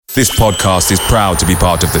This podcast is proud to be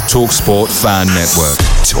part of the TalkSport Fan Network.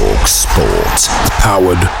 TalkSport.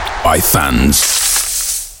 Powered by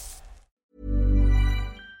fans.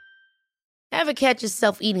 Ever catch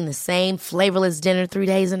yourself eating the same flavorless dinner 3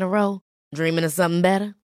 days in a row? Dreaming of something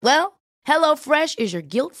better? Well, HelloFresh is your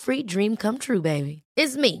guilt-free dream come true, baby.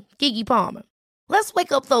 It's me, Keke Palmer. Let's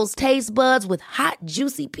wake up those taste buds with hot,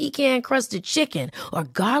 juicy pecan-crusted chicken or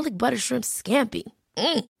garlic butter shrimp scampi.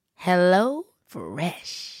 Hello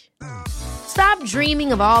Fresh. Stop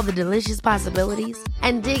dreaming of all the delicious possibilities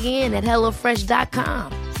and dig in at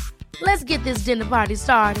HelloFresh.com. Let's get this dinner party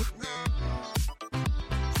started.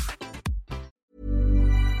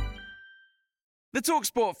 The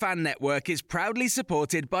TalkSport Fan Network is proudly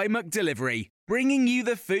supported by McDelivery, bringing you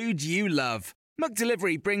the food you love.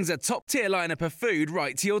 McDelivery brings a top-tier lineup of food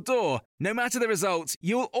right to your door. No matter the result,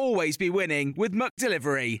 you'll always be winning with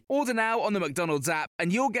McDelivery. Order now on the McDonald's app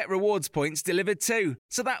and you'll get rewards points delivered too.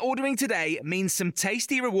 So that ordering today means some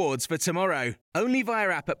tasty rewards for tomorrow. Only via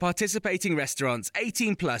app at participating restaurants.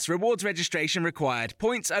 18 plus. Rewards registration required.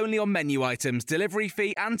 Points only on menu items. Delivery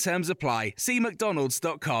fee and terms apply. See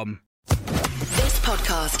mcdonalds.com. This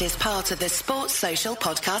podcast is part of the Sports Social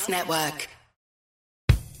Podcast Network.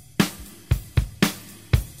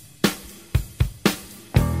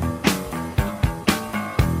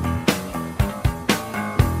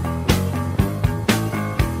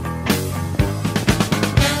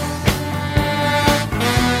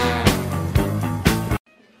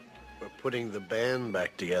 Putting the band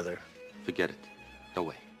back together. Forget it. No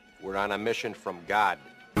way. We're on a mission from God.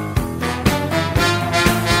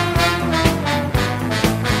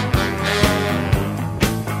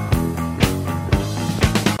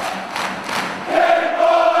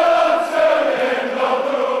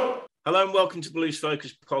 Hello and welcome to Blues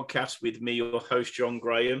Focus podcast with me, your host, John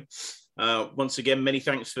Graham. Once again, many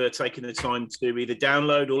thanks for taking the time to either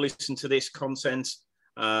download or listen to this content.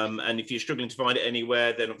 And if you're struggling to find it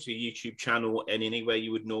anywhere, then obviously a YouTube channel and anywhere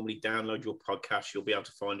you would normally download your podcast, you'll be able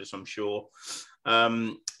to find us, I'm sure.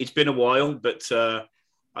 It's been a while, but I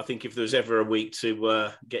think if there's ever a week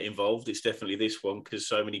to get involved, it's definitely this one because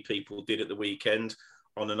so many people did at the weekend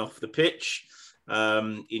on and off the pitch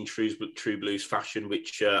in true Blues fashion,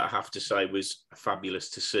 which I have to say was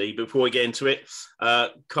fabulous to see. Before we get into it,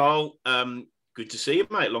 Carl, good to see you,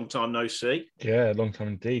 mate. Long time no see. Yeah, long time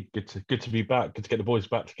indeed. Good to be back. Good to get the boys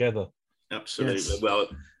back together. Absolutely. Yes. Well,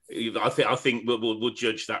 I think we'll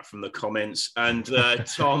judge that from the comments. And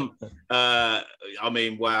Tom, I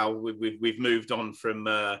mean, wow, we've moved on from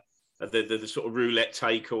the sort of roulette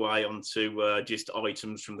takeaway onto just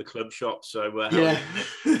items from the club shop. So yeah,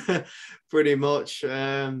 pretty much.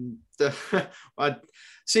 I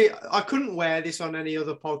couldn't wear this on any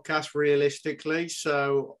other podcast realistically,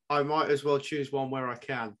 so I might as well choose one where I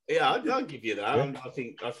can. Yeah, I'll give you that. Yeah.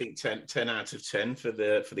 I think 10 out of 10 for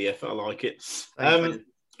the effort. I like it.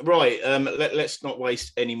 Right, let's not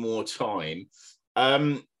waste any more time.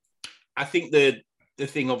 I think the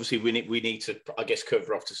thing obviously we need to, I guess,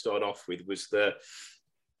 cover off to start off with was I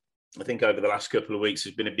think over the last couple of weeks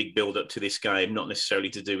there's been a big build up to this game, not necessarily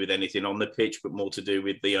to do with anything on the pitch, but more to do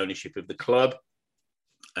with the ownership of the club.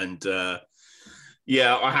 And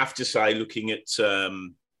yeah, I have to say, looking at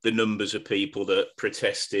the numbers of people that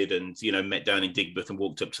protested and, you know, met down in Digbeth and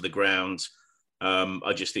walked up to the ground,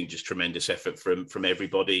 I just think just tremendous effort from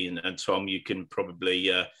everybody. And Tom, you can probably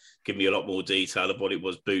give me a lot more detail of what it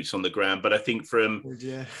was, boots on the ground. But I think from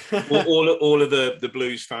all of the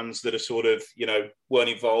Blues fans that are sort of, you know, weren't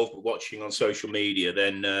involved but watching on social media,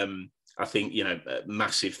 then I think, you know,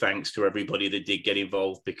 massive thanks to everybody that did get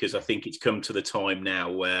involved, because I think it's come to the time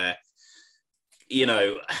now where, you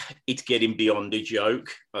know, it's getting beyond a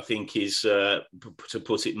joke, I think is, to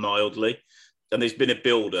put it mildly. And there's been a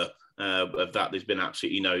build-up of that. There's been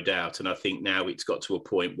absolutely no doubt. And I think now it's got to a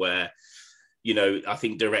point where, you know, I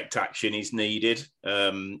think direct action is needed.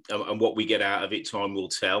 And what we get out of it, time will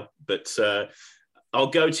tell. But I'll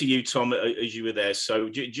go to you, Tom, as you were there. So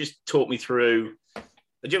just talk me through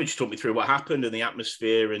what happened and the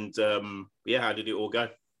atmosphere and, yeah, how did it all go?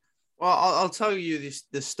 Well, I'll tell you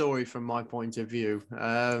the story from my point of view.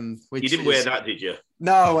 You didn't wear that, did you?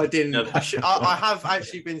 No, I didn't. No. I have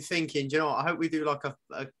actually been thinking, do you know what? I hope we do like a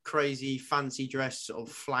crazy fancy dress sort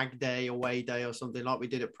of flag day, away day or something like we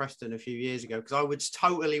did at Preston a few years ago, because I would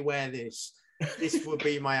totally wear this. This would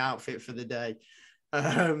be my outfit for the day.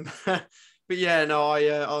 But yeah, no,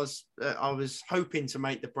 I was hoping to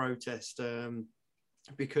make the protest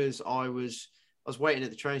because I was waiting at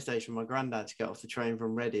the train station for my granddad to get off the train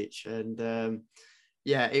from Redditch, and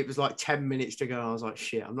yeah, it was like 10 minutes to go. I was like,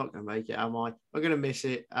 shit, I'm not going to make it, am I? I'm going to miss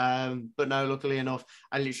it. But no, luckily enough,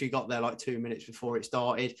 I literally got there like 2 minutes before it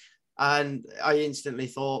started. And I instantly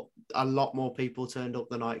thought a lot more people turned up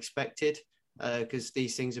than I expected, because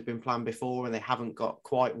these things have been planned before and they haven't got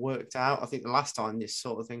quite worked out. I think the last time this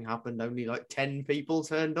sort of thing happened, only like 10 people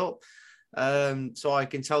turned up. So I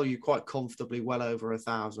can tell you quite comfortably well over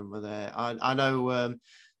 1,000 were there. I know,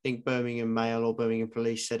 I think Birmingham Mail or Birmingham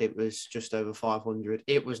Police said it was just over 500.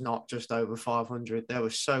 It was not just over 500. There were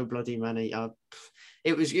so bloody many.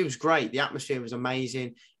 It was great. The atmosphere was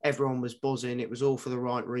amazing. Everyone was buzzing. It was all for the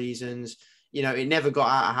right reasons. You know, it never got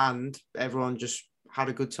out of hand. Everyone just had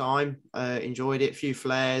a good time, enjoyed it. A few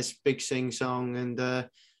flares, big sing song, and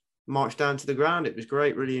marched down to the ground. It was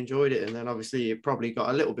great. Really enjoyed it. And then obviously it probably got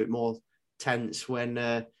a little bit more tense when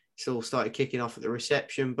it all started kicking off at the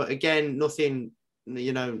reception. But again, nothing.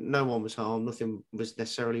 You know, no one was harmed. Nothing was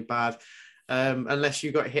necessarily bad, unless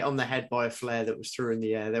you got hit on the head by a flare that was through in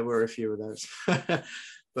the air. There were a few of those,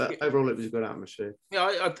 but overall, it was a good atmosphere.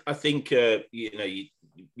 Yeah, I think you know,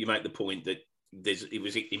 you make the point that it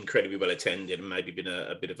was incredibly well attended, and maybe been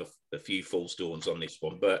a bit of a few false dawns on this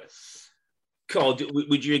one. But Carl,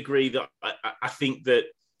 would you agree that I think that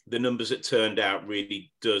the numbers that turned out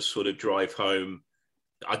really does sort of drive home,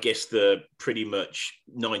 I guess, the pretty much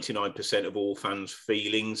 99% of all fans'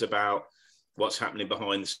 feelings about what's happening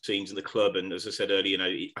behind the scenes in the club. And as I said earlier, you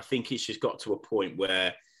know, I think it's just got to a point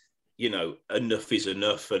where, you know, enough is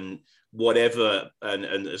enough, and whatever. And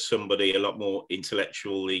as somebody a lot more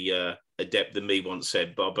intellectually adept than me once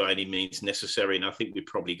said, by any means necessary. And I think we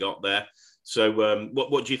probably got there. So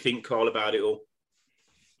what do you think, Carl, about it all?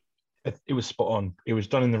 It was spot on. It was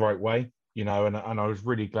done in the right way, you know, and I was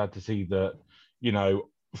really glad to see that, you know,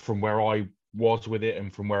 from where I was with it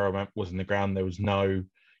and from where I was in the ground, there was there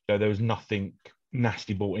was nothing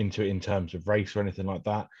nasty brought into it in terms of race or anything like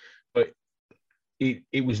that. But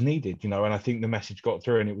it was needed, you know, and I think the message got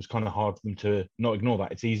through, and it was kind of hard for them to not ignore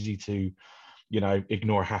that. It's easy to, you know,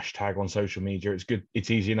 ignore a hashtag on social media. It's good. It's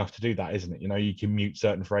easy enough to do that, isn't it? You know, you can mute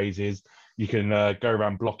certain phrases, you can go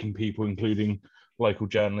around blocking people, including local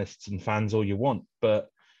journalists and fans, all you want. But,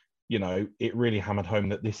 you know, it really hammered home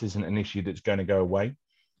that this isn't an issue that's going to go away.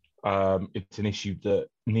 It's an issue that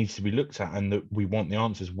needs to be looked at, and that we want the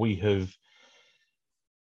answers. We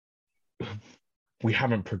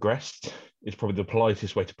haven't progressed. It's probably the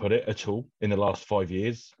politest way to put it at all in the last 5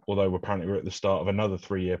 years, although apparently we're at the start of another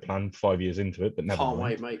 3-year plan, 5 years into it, but never Can't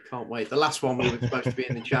mind. wait, mate. Can't wait. The last one we were supposed to be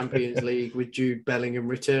in the Champions League with Jude Bellingham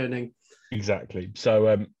returning. Exactly.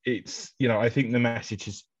 So it's, you know, I think the message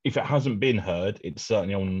is, if it hasn't been heard, it's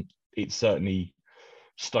certainly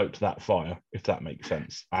stoked that fire, if that makes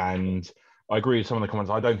sense. And I agree with some of the comments.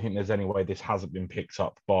 I don't think there's any way this hasn't been picked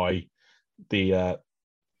up by the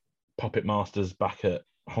puppet masters back at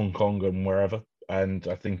Hong Kong and wherever. And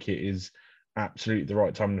I think it is absolutely the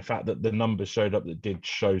right time. And the fact that the numbers showed up that did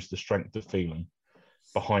shows the strength of feeling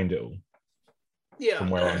behind it all. Yeah,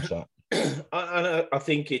 from where I'm sat. I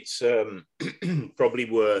think it's probably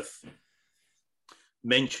worth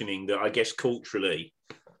mentioning that, I guess, culturally,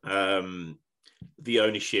 the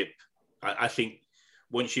ownership, I think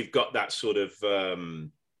once you've got that sort of,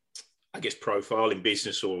 I guess, profile in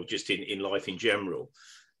business or just in life in general,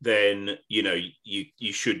 then, you know,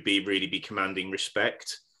 you should really be commanding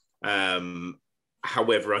respect.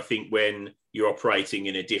 However, I think when you're operating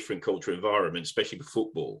in a different cultural environment, especially for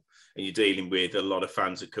football, and you're dealing with a lot of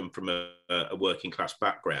fans that come from a working class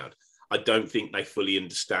background, I don't think they fully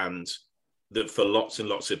understand that for lots and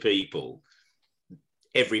lots of people,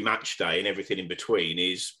 every match day and everything in between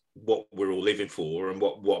is what we're all living for, and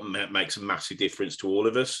what makes a massive difference to all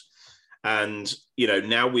of us. And, you know,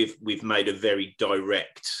 now we've made a very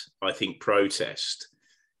direct, I think, protest.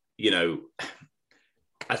 You know,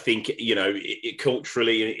 I think, you know,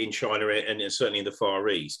 culturally in China and certainly in the Far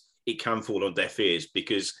East, it can fall on deaf ears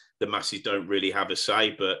because the masses don't really have a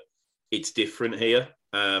say, but it's different here.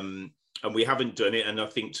 And we haven't done it. And I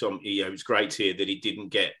think, Tom, you know, it's great to hear that it didn't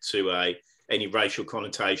get to any racial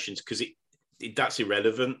connotations, because that's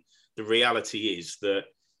irrelevant. The reality is that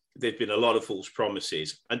there's been a lot of false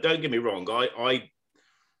promises. And don't get me wrong,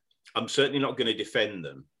 I'm certainly not going to defend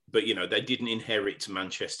them. But, you know, they didn't inherit to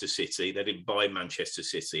Manchester City. They didn't buy Manchester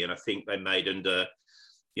City. And I think they made under,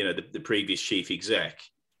 you know, the previous chief exec,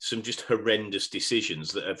 some just horrendous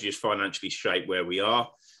decisions that have just financially shaped where we are.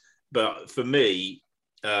 But for me,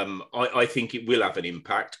 I think it will have an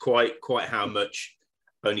impact. Quite how much,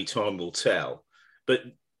 only time will tell. But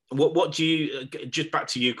what do you, just back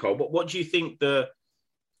to you, Carl, what do you think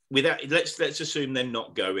let's assume they're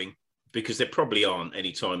not going, because they probably aren't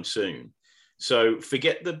anytime soon. So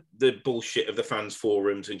forget the bullshit of the fans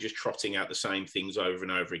forums and just trotting out the same things over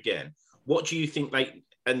and over again. What do you think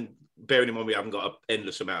and bearing in mind we haven't got an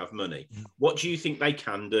endless amount of money, what do you think they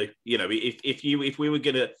can do? You know, if we were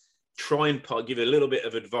going to try and give a little bit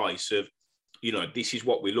of advice of, you know, this is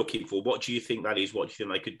what we're looking for, what do you think that is? What do you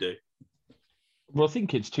think they could do? Well, I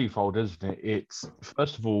think it's twofold, isn't it? It's,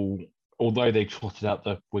 first of all, although they trotted out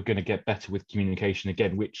that we're going to get better with communication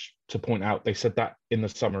again, which, to point out, they said that in the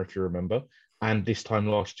summer, if you remember, and this time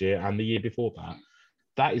last year and the year before that.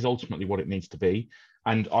 That is ultimately what it needs to be.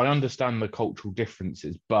 And I understand the cultural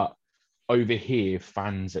differences, but over here,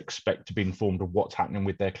 fans expect to be informed of what's happening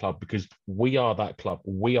with their club, because we are that club.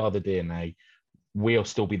 We are the DNA. We'll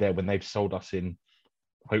still be there when they've sold us in,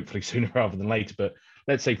 hopefully sooner rather than later, but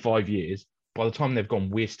let's say 5 years. By the time they've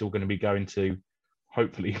gone, we're still going to be going to,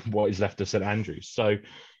 hopefully, what is left of St Andrews. So,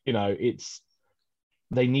 you know,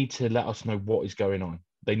 they need to let us know what is going on.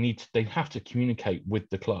 They have to communicate with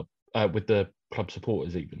the club, with the club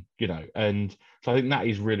supporters even, you know. And so I think that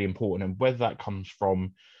is really important. And whether that comes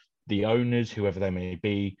from the owners, whoever they may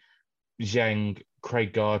be, Zhang,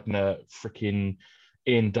 Craig Gardner, freaking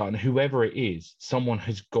Ian Dutton, whoever it is, someone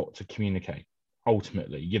has got to communicate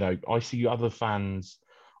ultimately. You know, I see other fans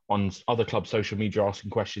on other club social media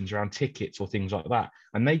asking questions around tickets or things like that,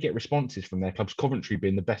 and they get responses from their clubs, Coventry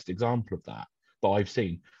being the best example of that I've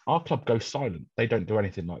seen. Our club goes silent. They don't do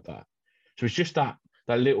anything like that. So it's just that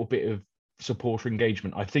little bit of supporter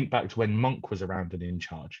engagement. I think back to when Monk was around and in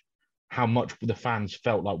charge, how much the fans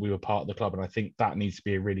felt like we were part of the club, and I think that needs to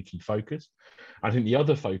be a really key focus. I think the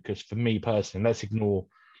other focus for me personally, let's ignore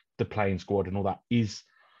the playing squad and all that, is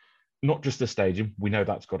not just the stadium. We know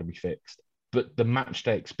that's got to be fixed, but the match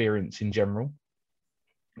day experience in general.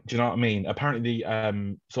 Do you know what I mean? Apparently,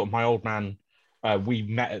 sort of my old man, we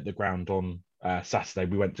met at the ground on Saturday.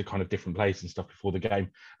 We went to kind of different places and stuff before the game.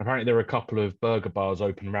 Apparently, there were a couple of burger bars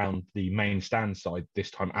open around the main stand side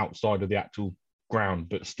this time, outside of the actual ground,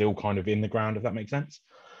 but still kind of in the ground, if that makes sense.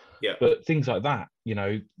 Yeah. But things like that, you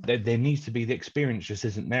know, there needs to be, the experience just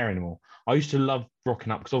isn't there anymore. I used to love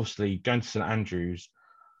rocking up, because obviously going to St Andrews,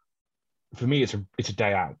 for me, it's a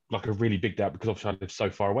day out, like a really big day out, because obviously I live so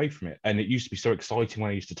far away from it. And it used to be so exciting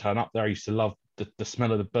when I used to turn up there. I used to love the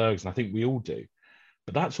smell of the burgers, and I think we all do.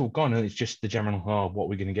 But that's all gone, and it's just the general, what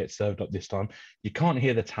we're going to get served up this time. You can't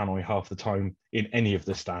hear the tannoy half the time in any of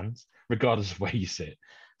the stands, regardless of where you sit.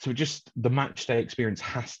 So just the match day experience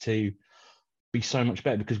has to be so much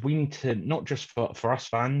better, because we need to, not just for us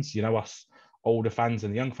fans, you know, us older fans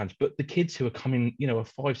and the young fans, but the kids who are coming, you know, are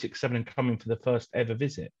 5, 6, 7 and coming for the first ever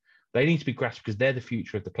visit. They need to be grasped, because they're the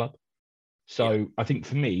future of the club. So yeah. I think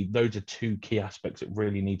for me, those are two key aspects that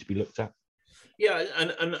really need to be looked at. Yeah,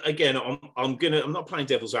 and again, I'm not playing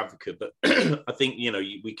devil's advocate, but I think, you know,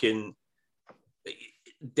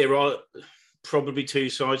 there are probably two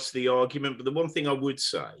sides to the argument. But the one thing I would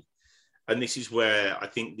say, and this is where I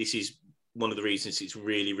think this is one of the reasons it's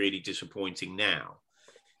really, really disappointing now,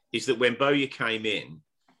 is that when Bowyer came in,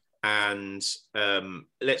 and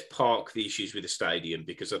let's park the issues with the stadium,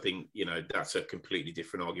 because I think, you know, that's a completely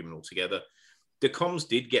different argument altogether. The comms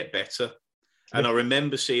did get better. And I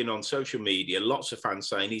remember seeing on social media, lots of fans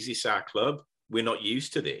saying, is this our club? We're not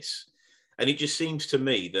used to this. And it just seems to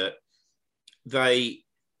me that they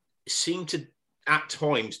seem to, at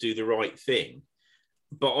times, do the right thing.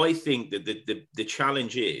 But I think that the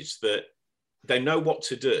challenge is that they know what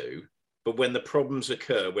to do, but when the problems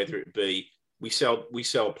occur, whether it be we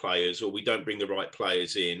sell players, or we don't bring the right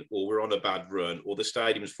players in, or we're on a bad run, or the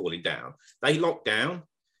stadium's falling down, they lock down,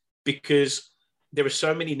 because there are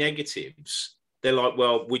so many negatives. They're like,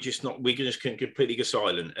 well, we just can completely go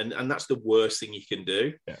silent. And that's the worst thing you can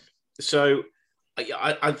do. Yeah. So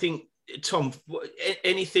I think, Tom,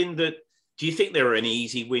 anything do you think there are any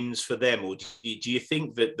easy wins for them? Or do you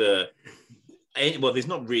think that there's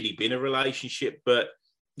not really been a relationship, but,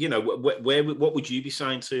 you know, what would you be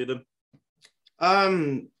saying to them?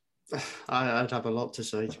 I'd have a lot to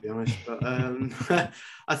say, to be honest. But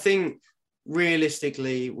I think,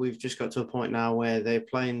 realistically, we've just got to a point now where they're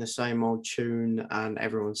playing the same old tune and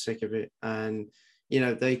everyone's sick of it. And, you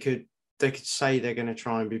know, they could say they're going to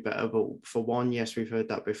try and be better, but for one, yes, we've heard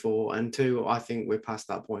that before. And two, I think we're past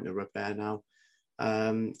that point of repair now.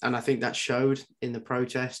 And I think that showed in the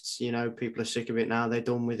protests. You know, people are sick of it now. They're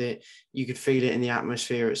done with it. You could feel it in the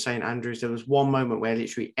atmosphere at St Andrews. There was one moment where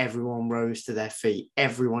literally everyone rose to their feet.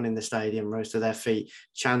 Everyone in the stadium rose to their feet,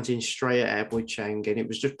 chanting straight at Edward Cheng. And it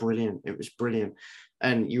was just brilliant. It was brilliant.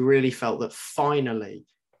 And you really felt that finally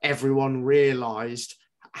everyone realised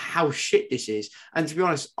how shit this is. And to be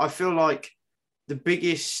honest, I feel like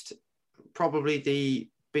probably the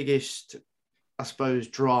biggest, I suppose,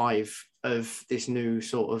 drive of this new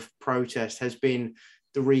sort of protest has been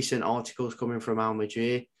the recent articles coming from Al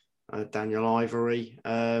Majir, Daniel Ivory.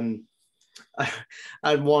 And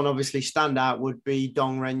one obviously standout would be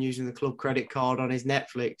Dong Ren using the club credit card on his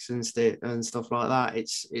Netflix and stuff like that.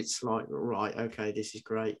 It's like, right, okay, this is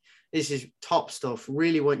great. This is top stuff.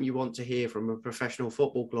 Really what you want to hear from a professional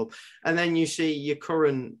football club. And then you see your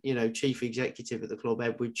current, chief executive at the club,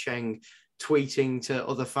 Edward Cheng, tweeting to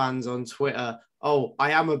other fans on Twitter, "Oh,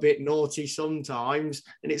 I am a bit naughty sometimes."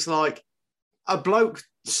 And it's like, a bloke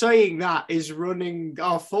saying that is running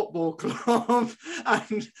our football club,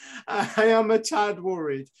 and I am a tad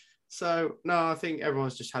worried. So no, I think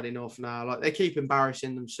everyone's just had enough now. Like, they keep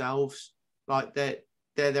embarrassing themselves. Like, they're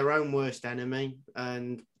their own worst enemy,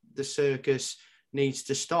 and the circus needs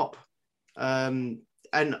to stop. And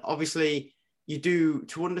obviously, to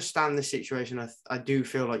understand the situation, I do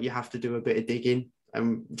feel like you have to do a bit of digging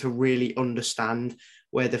and to really understand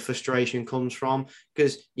where the frustration comes from,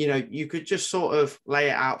 because you could just sort of lay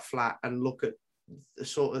it out flat and look at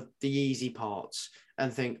the easy parts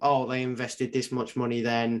and think, oh, they invested this much money,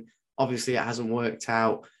 then obviously it hasn't worked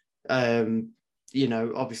out.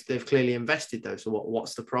 Obviously they've clearly invested though, so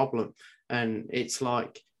what's the problem? And it's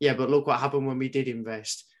like, yeah, but look what happened when we did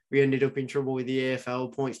invest. We ended up in trouble with the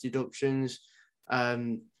AFL, points deductions,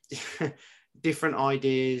 different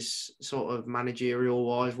ideas, sort of managerial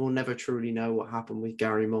wise. We'll never truly know what happened with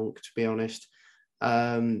Gary Monk, to be honest.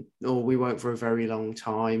 Or we won't for a very long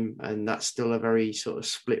time, and that's still a very sort of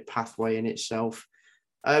split pathway in itself.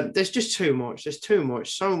 There's just too much. There's too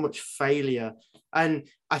much, so much failure. And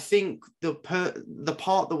I think the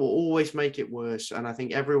part that will always make it worse, and I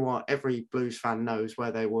think every Blues fan knows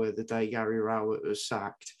where they were the day Gary Rowett was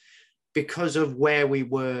sacked, because of where we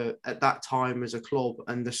were at that time as a club,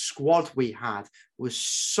 and the squad we had was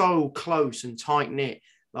so close and tight-knit.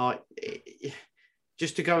 Like,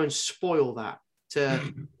 just to go and spoil that, to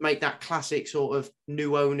make that classic sort of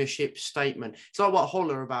new ownership statement. It's like what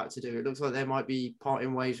Hull are about to do. It looks like they might be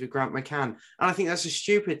parting ways with Grant McCann. And I think that's a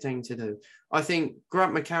stupid thing to do. I think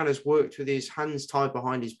Grant McCann has worked with his hands tied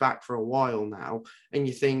behind his back for a while now. And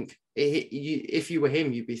you think, if you were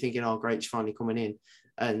him, you'd be thinking, oh, great, he's finally coming in,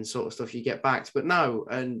 and sort of stuff you get backed. But no,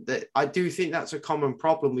 and I do think that's a common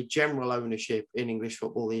problem with general ownership in English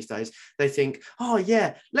football these days. They think, oh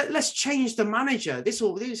yeah, let's change the manager. This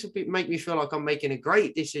will make me feel like I'm making a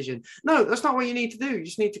great decision. No, that's not what you need to do. You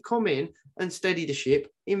just need to come in and steady the ship,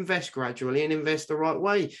 invest gradually, and invest the right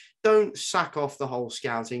way. Don't sack off the whole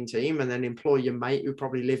scouting team and then employ your mate who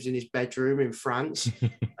probably lives in his bedroom in France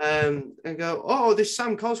and go, oh, this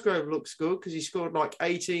Sam Cosgrove looks good because he scored like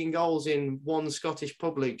 18 goals in one Scottish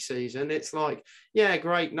pub league season. It's like, yeah,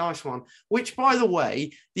 great, nice one. Which, by the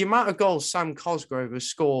way, the amount of goals Sam Cosgrove has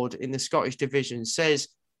scored in the Scottish division says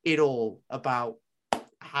it all about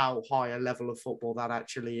how high a level of football that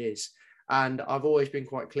actually is. And I've always been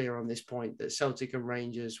quite clear on this point that Celtic and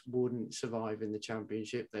Rangers wouldn't survive in the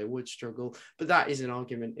Championship. They would struggle, but that is an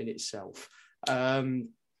argument in itself.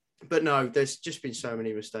 But no, there's just been so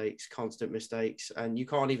many mistakes, constant mistakes, and you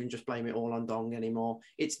can't even just blame it all on Dong anymore.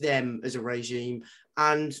 It's them as a regime.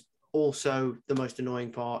 And also the most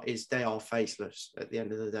annoying part is they are faceless at the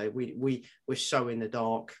end of the day. We're so in the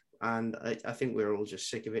dark. And I think we're all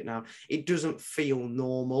just sick of it now. It doesn't feel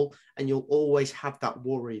normal, and you'll always have that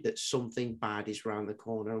worry that something bad is around the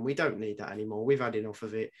corner, and we don't need that anymore. We've had enough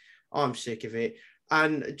of it. I'm sick of it.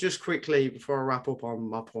 And just quickly, before I wrap up on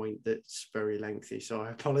my point that's very lengthy, so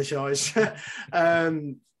I apologise.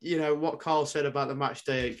 What Carl said about the match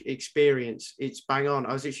day experience, it's bang on.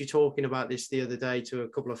 I was actually talking about this the other day to a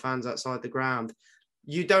couple of fans outside the ground.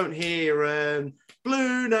 You don't hear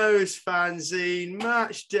Blue Nose fanzine,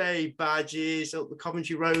 match day badges up the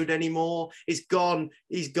Coventry Road anymore. It's gone.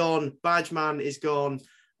 He's gone. Badge man is gone.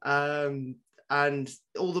 And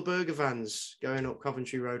all the burger vans going up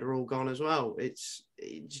Coventry Road are all gone as well. It's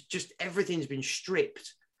just everything's been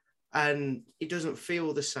stripped, and it doesn't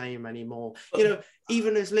feel the same anymore.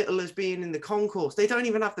 Even as little as being in the concourse, they don't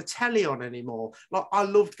even have the telly on anymore. Like, I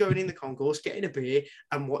loved going in the concourse, getting a beer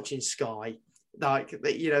and watching Sky.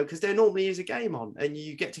 Because there normally is a game on, and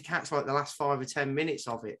you get to catch like the last 5 or 10 minutes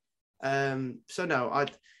of it. So no,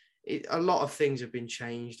 a lot of things have been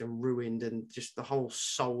changed and ruined, and just the whole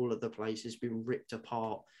soul of the place has been ripped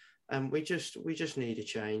apart. And we just need a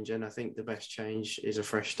change. And I think the best change is a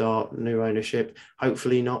fresh start, new ownership.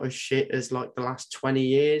 Hopefully not as shit as like the last 20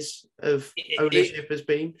 years of ownership has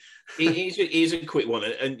been. It is a quick one,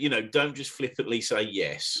 and don't just flippantly say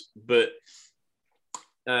yes, but.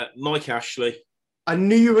 Mike Ashley. I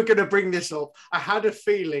knew you were going to bring this up. I had a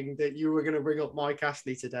feeling that you were going to bring up Mike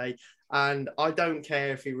Ashley today. And I don't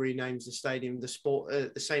care if he renames the stadium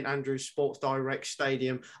the St Andrews Sports Direct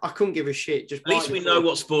Stadium. I couldn't give a shit. Just at least we know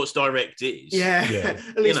what Sports Direct is. Yeah.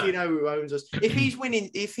 At least we know who owns us. If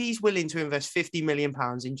he's willing to invest £50 million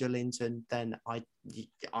in Joelinton, then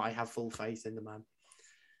I have full faith in the man.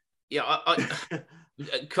 Yeah,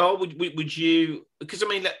 Carl, would you? Because I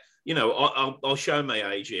mean, I'll show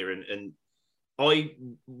my age here, and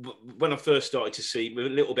when I first started to see, a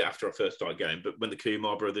little bit after I first started going, but when the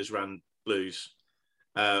Kumar brothers ran Blues,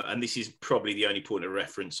 and this is probably the only point of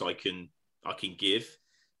reference I can give,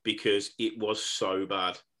 because it was so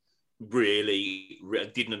bad. Really, I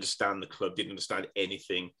didn't understand the club, didn't understand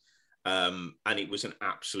anything, and it was an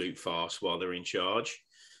absolute farce while they're in charge.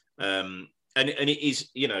 And it is,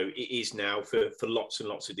 it is now for lots and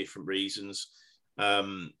lots of different reasons.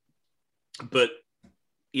 But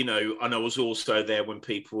and I was also there when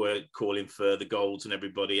people were calling for the Golds and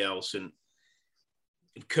everybody else, and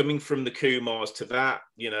coming from the Kumars to that,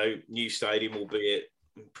 new stadium, albeit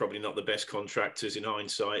probably not the best contractors in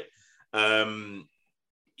hindsight.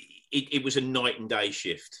 It was a night and day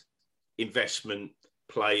shift. Investment,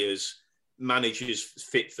 players, managers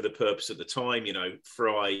fit for the purpose at the time.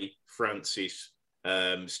 Fry, Francis,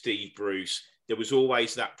 Steve Bruce. There was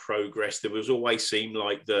always that progress. There was always seemed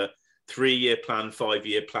like the 3-year plan,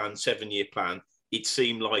 5-year plan, 7-year plan. It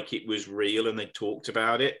seemed like it was real, and they talked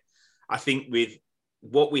about it. I think with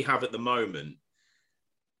what we have at the moment,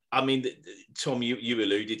 I mean, Tom, you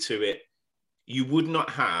alluded to it. You would not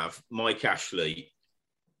have Mike Ashley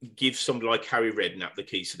give somebody like Harry Redknapp the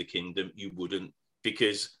keys to the kingdom. You wouldn't,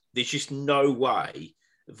 because there's just no way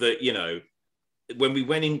that, when we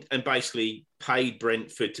went in and basically paid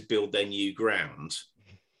Brentford to build their new ground,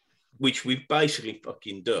 which we've basically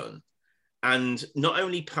fucking done, and not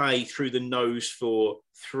only pay through the nose for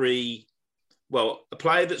a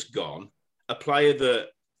player that's gone, a player that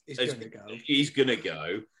is going to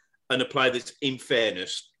go, and a player that's, in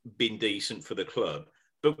fairness, been decent for the club.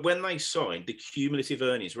 But when they signed, the cumulative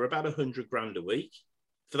earnings were about $100,000 a week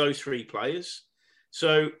for those 3 players.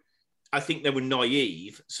 So I think they were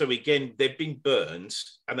naive. So again, they've been burned,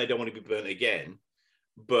 and they don't want to be burnt again.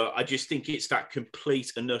 But I just think it's that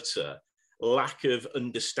complete and utter lack of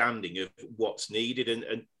understanding of what's needed.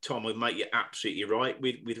 And Tom, I make you absolutely right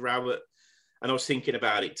with Rowett. And I was thinking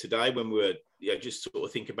about it today when we were just sort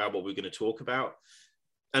of thinking about what we're going to talk about.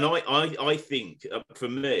 And I think, for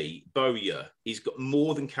me, Bowyer is got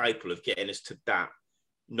more than capable of getting us to that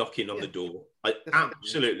knocking on the door. I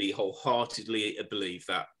absolutely wholeheartedly believe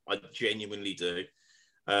that. I genuinely do.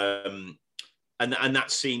 And that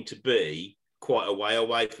seemed to be quite a way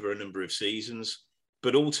away for a number of seasons.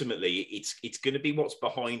 But ultimately, it's going to be what's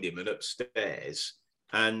behind him and upstairs.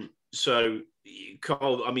 And so,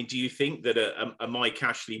 Carl, I mean, do you think that a Mike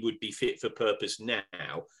Ashley would be fit for purpose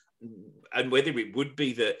now? And whether it would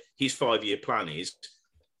be that his 5-year plan is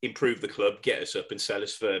improve the club, get us up and sell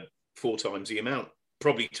us for 4 times the amount,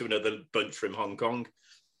 probably to another bunch from Hong Kong.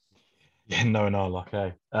 Yeah, no, luck,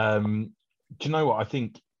 eh? Do you know what? I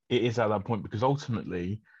think it is at that point, because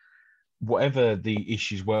ultimately, whatever the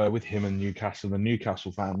issues were with him and Newcastle, the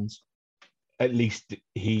Newcastle fans, at least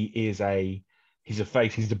he's a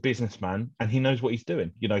face, he's a businessman, and he knows what he's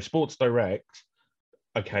doing. Sports Direct,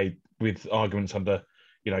 okay, with arguments under,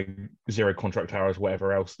 0 contract hours,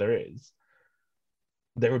 whatever else there is,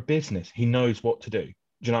 they're a business. He knows what to do. Do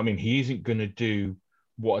you know what I mean? He isn't going to do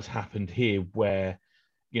what has happened here where,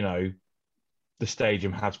 the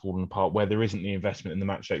stadium has fallen apart, where there isn't the investment in the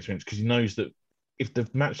matchday experience, because he knows that if the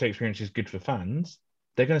matchday experience is good for fans,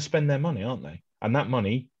 they're going to spend their money, aren't they? And that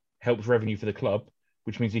money helps revenue for the club,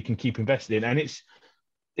 which means he can keep investing in. And it's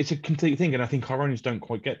a complete thing. And I think our owners don't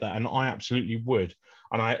quite get that. And I absolutely would.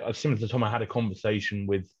 And I similar to Tom, I had a conversation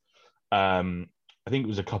with, I think it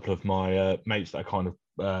was a couple of my mates that I kind of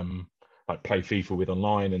like play FIFA with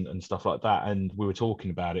online and stuff like that. And we were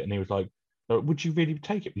talking about it. And he was like, would you really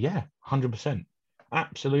take it? Yeah, 100%.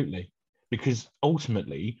 Absolutely. Because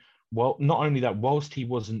ultimately, well, not only that, whilst he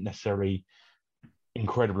wasn't necessarily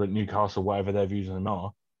incredible at Newcastle, whatever their views on him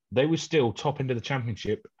are, they were still top end of the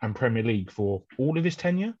Championship and Premier League for all of his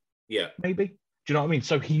tenure. Yeah. Maybe. Do you know what I mean?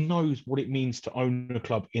 So he knows what it means to own a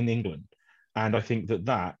club in England. And I think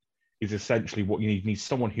that is essentially what you need. You need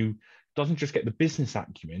someone who doesn't just get the business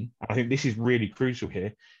acumen. I think this is really crucial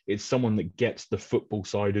here. It's someone that gets the football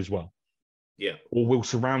side as well. Yeah. Or will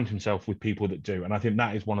surround himself with people that do. And I think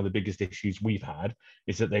that is one of the biggest issues we've had,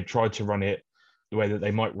 is that they've tried to run it the way that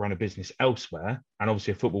they might run a business elsewhere. And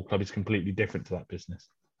obviously a football club is completely different to that business.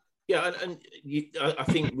 Yeah, I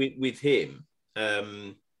think with him,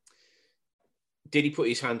 did he put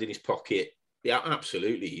his hand in his pocket? Yeah,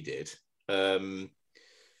 absolutely he did.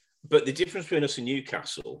 But the difference between us and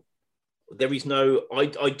Newcastle, there is no. I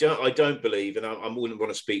don't believe, and I wouldn't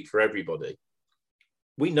want to speak for everybody.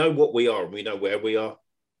 We know what we are, and we know where we are.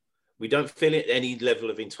 We don't feel it any level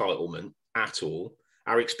of entitlement at all.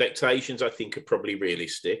 Our expectations, I think, are probably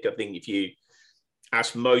realistic. I think if you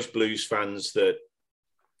ask most Blues fans that,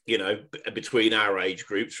 between our age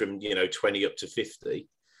groups from, 20 up to 50,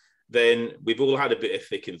 then we've all had a bit of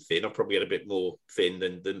thick and thin. I've probably had a bit more thin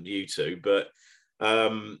than you two. But,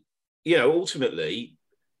 ultimately,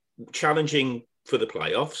 challenging for the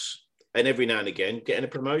playoffs and every now and again getting a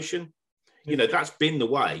promotion, that's been the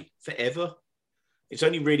way forever. It's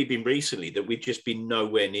only really been recently that we've just been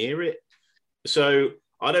nowhere near it. So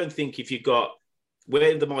I don't think if you've got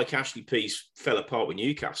where the Mike Ashley piece fell apart with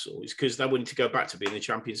Newcastle is because they wanted to go back to being the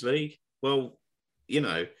Champions League. Well,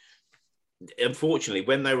 unfortunately,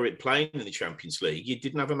 when they were playing in the Champions League, you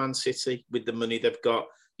didn't have a Man City with the money they've got.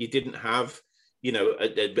 You didn't have,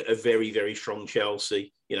 a very, very strong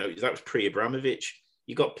Chelsea. That was pre-Abramovich.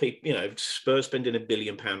 You got people, Spurs spending £1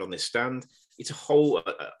 billion on this stand. It's a whole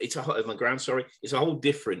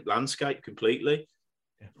different landscape completely.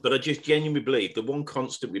 Yeah. But I just genuinely believe the one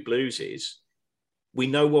constant with Blues is we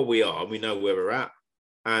know where we are and we know where we're at.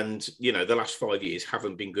 And, the last 5 years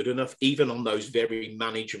haven't been good enough, even on those very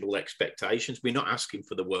manageable expectations. We're not asking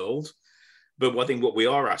for the world. But I think what we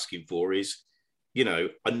are asking for is, I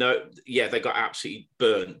know, they got absolutely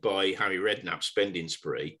burnt by Harry Redknapp's spending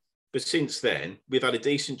spree. But since then, we've had a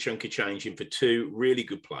decent chunk of change in for two really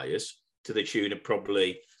good players to the tune of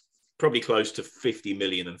probably close to 50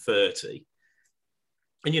 million and 30.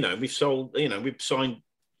 And, we've signed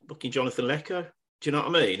fucking Jonathan Lecco. Do you know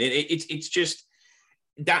what I mean? It's just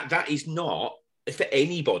that is not for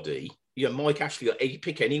anybody. Mike Ashley, or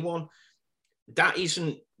pick anyone. That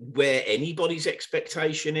isn't where anybody's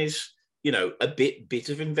expectation is. A bit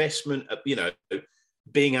of investment.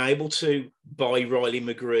 Being able to buy Riley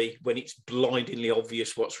McGree when it's blindingly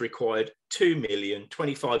obvious what's required. 2 million,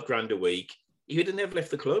 25 grand a week. He would have never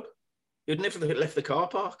left the club. He would never have left the car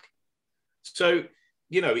park. So.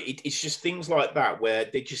 It's just things like that where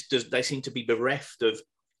they seem to be bereft of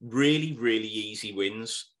really, really easy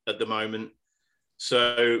wins at the moment.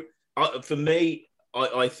 So for me,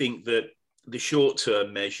 I think that the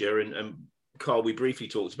short-term measure, and Carl, we briefly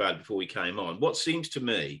talked about it before we came on, what seems to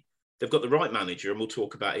me, they've got the right manager, and we'll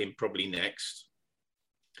talk about him probably next.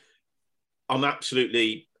 I'm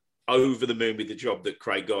absolutely over the moon with the job that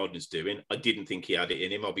Craig Gardner's doing. I didn't think he had it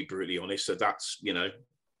in him, I'll be brutally honest. So that's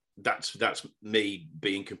me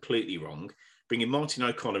being completely wrong. Bringing Martin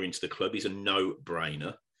O'Connor into the club is a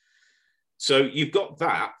no-brainer. So you've got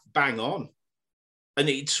that bang on. And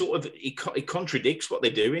it contradicts what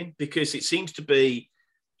they're doing, because it seems to be,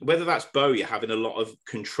 whether that's Bowyer having a lot of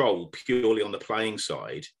control purely on the playing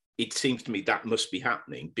side, it seems to me that must be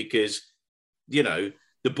happening because, the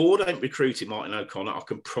board ain't recruiting Martin O'Connor. I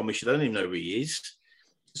can promise you, they don't even know who he is.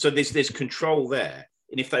 So there's control there.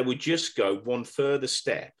 And if they would just go one further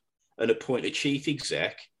step and appoint a chief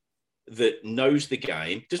exec that knows the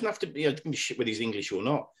game, doesn't have to be shit whether he's English or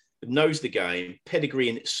not, but knows the game, pedigree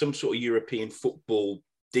in some sort of European football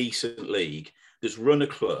decent league, that's run a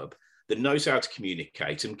club, that knows how to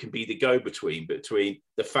communicate and can be the go-between between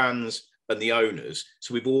the fans and the owners.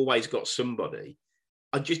 So we've always got somebody.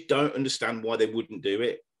 I just don't understand why they wouldn't do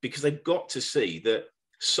it, because they've got to see that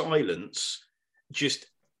silence, just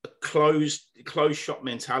a closed shop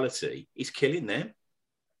mentality, is killing them.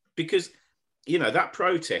 Because, that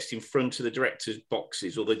protest in front of the directors'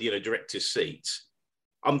 boxes or the, directors' seats,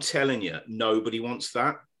 I'm telling you, nobody wants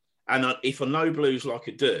that. And if I know Blues like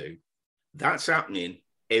I do, that's happening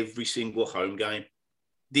every single home game.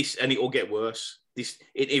 And it will get worse.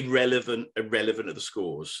 Irrelevant of the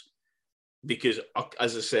scores. Because,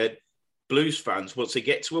 as I said, Blues fans, once they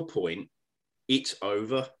get to a point, it's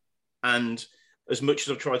over. And as much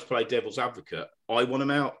as I've tried to play devil's advocate, I want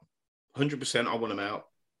them out. 100% I want them out,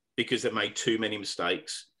 because they've made too many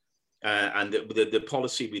mistakes. And the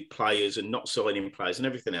policy with players and not signing players and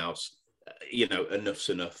everything else, enough's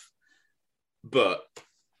enough. But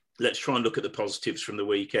let's try and look at the positives from the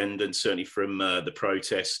weekend, and certainly from the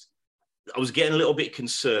protest. I was getting a little bit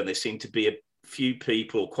concerned. There seemed to be a few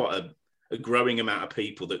people, quite a growing amount of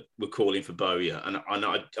people, that were calling for Bowyer. And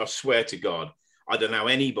I swear to God, I don't know how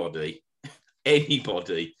anybody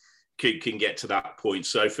can get to that point.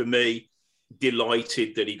 So for me,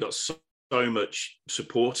 delighted that he got so much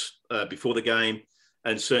support before the game,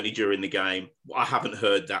 and certainly during the game. I haven't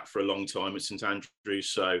heard that for a long time at St Andrews,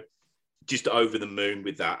 so just over the moon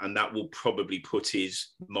with that, and that will probably put his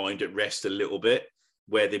mind at rest a little bit,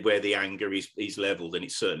 where the anger is leveled, and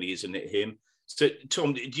it certainly isn't at him. So,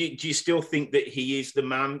 Tom, do you still think that he is the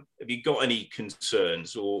man? Have you got any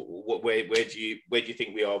concerns, or where do you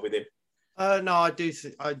think we are with him? No, I do.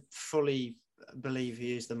 I fully believe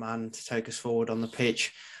he is the man to take us forward on the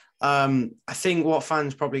pitch. I think what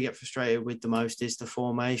fans probably get frustrated with the most is the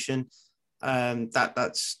formation.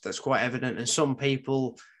 That's quite evident, and some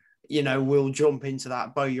people, will jump into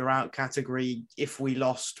that "Bo, you're out" category. If we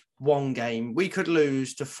lost one game, we could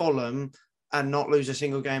lose to Fulham and not lose a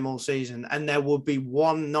single game all season, and there would be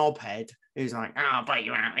one knobhead who's like, "Oh, but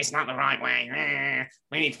you're out. It's not the right way.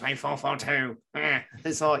 We need to play 4-4-2."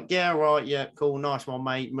 It's like, yeah, right, yeah, cool, nice one,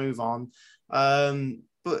 mate. Move on.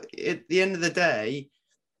 But at the end of the day,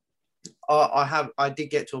 I did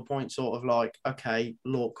get to a point sort of like, okay,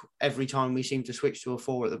 look, every time we seem to switch to a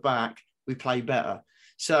 4 at the back, we play better.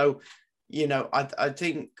 So, I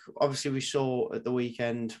think obviously we saw at the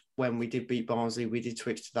weekend when we did beat Barnsley, we did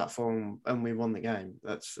switch to that form and we won the game.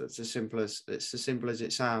 That's as simple as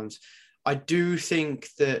it sounds. I do think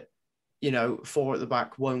that 4 at the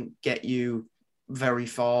back won't get you very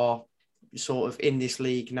far sort of in this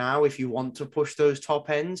league now if you want to push those top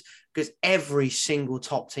ends, because every single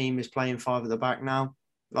top team is playing 5 at the back now.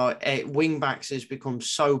 Like wing backs has become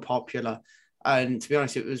so popular. And to be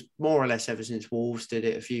honest, it was more or less ever since Wolves did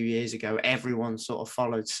it a few years ago, everyone sort of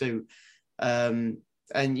followed suit. And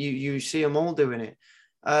you see them all doing it.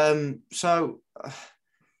 So,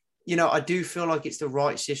 I do feel like it's the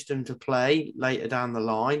right system to play later down the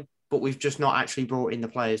line, but we've just not actually brought in the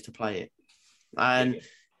players to play it. And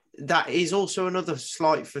that is also another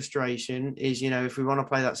slight frustration is, if we want to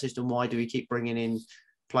play that system, why do we keep bringing in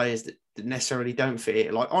players that necessarily don't fit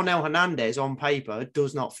it? Like Onel Hernandez on paper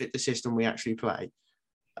does not fit the system we actually play.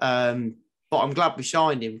 But I'm glad we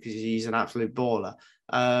signed him because he's an absolute baller.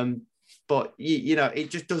 But, it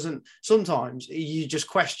just doesn't, sometimes you just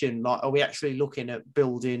question, like, are we actually looking at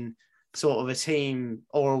building sort of a team,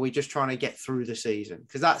 or are we just trying to get through the season?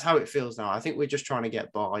 Because that's how it feels now. I think we're just trying to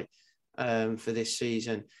get by for this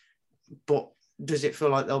season. But does it feel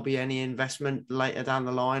like there'll be any investment later down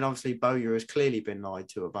the line? Obviously, Bowyer has clearly been lied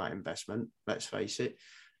to about investment, let's face it.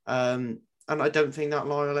 And I don't think that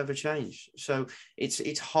lie will ever change. So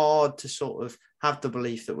it's hard to sort of have the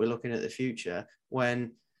belief that we're looking at the future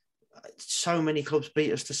when so many clubs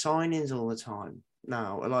beat us to signings all the time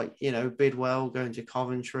now. Like, Bidwell going to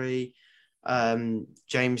Coventry,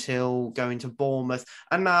 James Hill going to Bournemouth.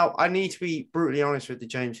 And now I need to be brutally honest with the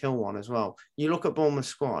James Hill one as well. You look at Bournemouth's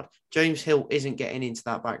squad, James Hill isn't getting into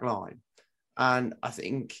that back line. And I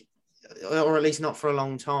think, or at least not for a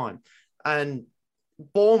long time. And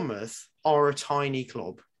Bournemouth are a tiny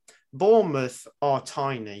club. Bournemouth are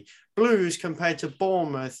tiny. Blues compared to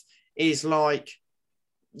Bournemouth is like,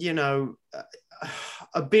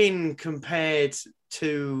 a bin compared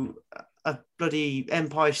to a bloody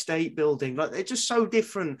Empire State Building. Like, they're just so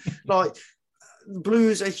different. Like,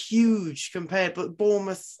 Blues are huge compared, but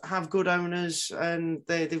Bournemouth have good owners and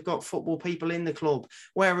they've got football people in the club.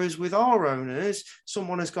 Whereas with our owners,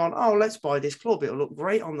 someone has gone, oh, let's buy this club. It'll look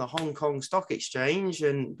great on the Hong Kong Stock Exchange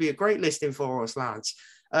and be a great listing for us, lads.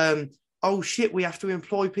 Oh shit, we have to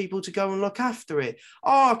employ people to go and look after it.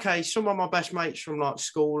 Oh, okay, some of my best mates from like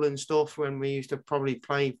school and stuff when we used to probably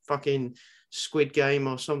play fucking Squid Game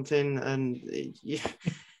or something, and he's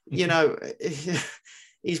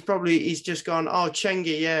just gone, oh,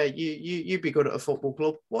 Chengi, yeah, you'd be good at a football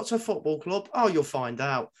club. What's a football club? Oh, you'll find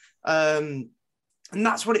out. And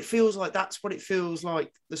that's what it feels like. That's what it feels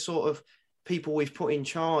like, the sort of people we've put in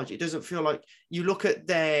charge. It doesn't feel like, you look at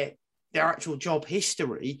their actual job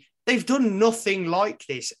history, they've done nothing like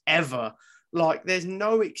this ever. Like, there's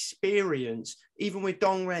no experience. Even with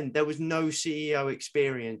Dong Ren, there was no CEO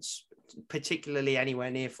experience, particularly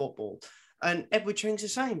anywhere near football. And Edward Cheng's the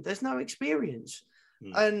same. There's no experience.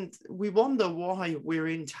 And we wonder why we're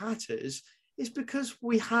in tatters. It's because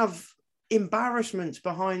we have embarrassments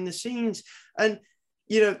behind the scenes. And,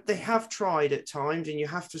 they have tried at times, and you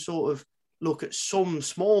have to sort of look at some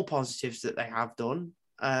small positives that they have done,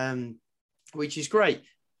 which is great.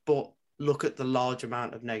 But look at the large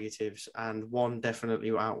amount of negatives, and one definitely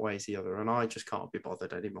outweighs the other. And I just can't be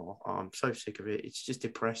bothered anymore. I'm so sick of it. It's just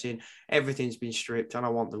depressing. Everything's been stripped and I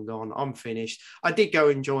want them gone. I'm finished. I did go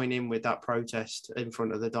and join in with that protest in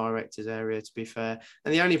front of the directors area, to be fair.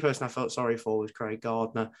 And the only person I felt sorry for was Craig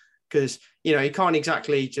Gardner, because, he can't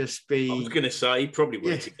exactly just be... I was going to say, he probably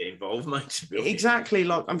wanted to get involved, mate. Exactly.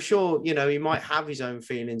 Like, I'm sure, he might have his own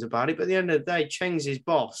feelings about it, but at the end of the day, Cheng's his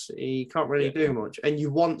boss. He can't really do much. And you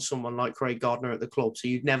want someone like Craig Gardner at the club, so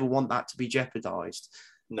you'd never want that to be jeopardised.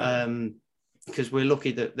 No. Because we're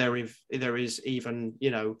lucky that there is even,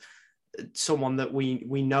 someone that we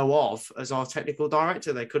know of as our technical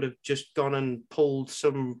director. They could have just gone and pulled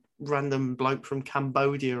some random bloke from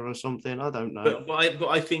Cambodia or something. I don't know. But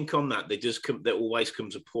I think on that, there always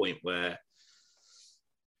comes a point where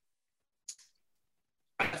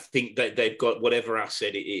I think that they've got whatever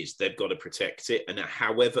asset it is, they've got to protect it. And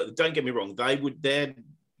however, don't get me wrong, they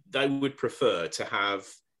would prefer to have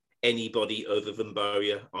anybody other than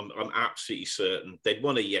Bowyer. I'm absolutely certain they'd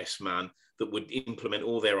want a yes man that would implement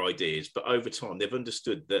all their ideas. But over time, they've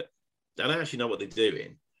understood that they don't actually know what they're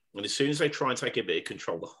doing. And as soon as they try and take a bit of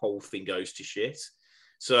control, the whole thing goes to shit.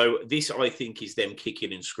 So this, I think, is them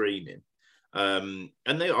kicking and screaming. And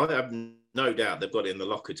I have no doubt they've got it in the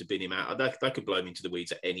locker to bin him out. They could blow him into the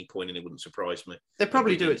weeds at any point, and it wouldn't surprise me. They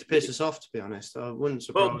probably do it to piss us off, to be honest. I wouldn't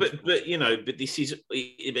surprise me. But this is,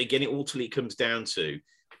 again, it ultimately comes down to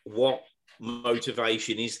what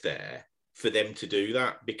motivation is there for them to do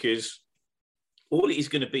that, because all it is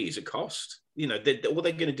going to be is a cost. All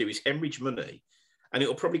they're going to do is hemorrhage money, and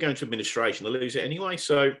it'll probably go into administration. They'll lose it anyway.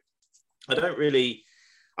 So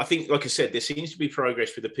I think, like I said, there seems to be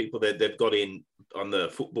progress with the people that they've got in on the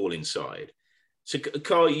footballing side. So,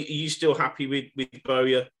 Carl, are you still happy with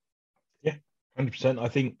Bowyer? Yeah, 100%. I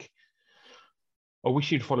think I wish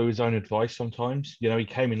he'd follow his own advice sometimes. He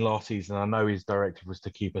came in last season. I know his directive was to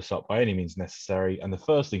keep us up by any means necessary. And the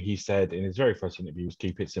first thing he said in his very first interview was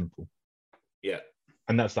keep it simple. Yeah.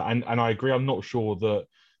 And that's that. And I agree. I'm not sure that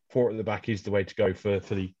 4 at the back is the way to go for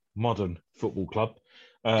the modern football club.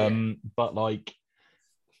 But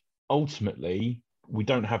ultimately, we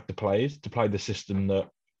don't have the players to play the system that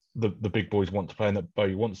the big boys want to play and that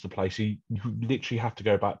Bowyer wants to play. So you literally have to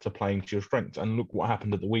go back to playing to your strengths. And look what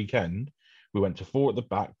happened at the weekend. We went to 4 at the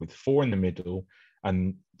back with 4 in the middle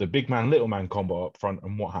and the big man, little man combo up front.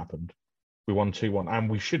 And what happened? We won 2-1, and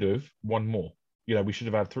we should have won more. We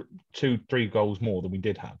should have had 2-3 goals more than we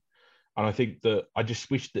did have. And I think that I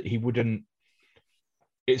just wish that he wouldn't.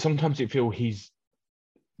 Sometimes it feels he's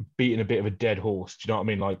beating a bit of a dead horse. Do you know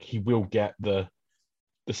what I mean? He will get the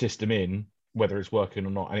system in, whether it's working or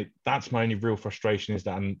not. And that's my only real frustration is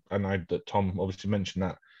that, and I know that Tom obviously mentioned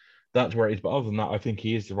that. That's where it is. But other than that, I think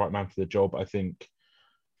he is the right man for the job. I think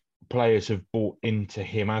players have bought into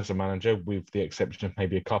him as a manager, with the exception of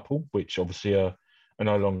maybe a couple, which obviously are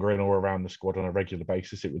no longer in or around the squad on a regular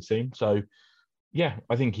basis, it would seem. So, yeah,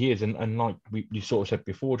 I think he is. And like you sort of said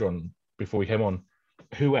before, John, before we came on,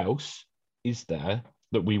 who else is there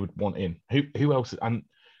that we would want in? Who else? And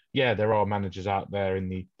yeah, there are managers out there in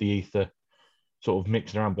the ether sort of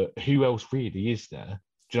mixing around, but who else really is there?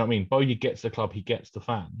 Do you know what I mean? Bowyer gets the club, he gets the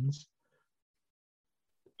fans.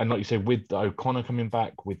 And like you said, with O'Connor coming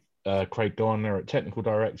back, with Craig Garner at technical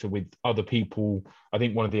director, with other people, I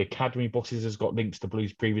think one of the academy bosses has got links to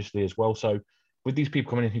Blues previously as well. So with these people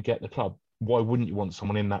coming in who get the club, why wouldn't you want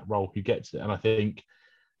someone in that role who gets it? And I think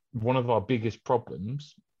one of our biggest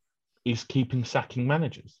problems is keeping sacking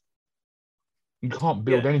managers. You can't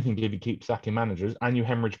build anything if you keep sacking managers and you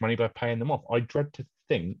hemorrhage money by paying them off. I dread to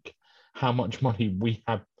think how much money we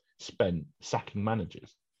have spent sacking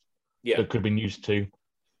managers that could have been used to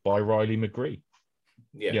buy Riley McGree.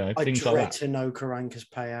 I things dread like that. to know Karanka's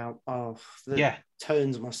payout.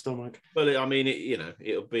 Turns my stomach. Well, I mean,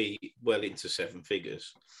 it'll be well into 7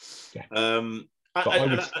 figures. Yeah.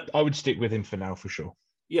 I would stick with him for now, for sure.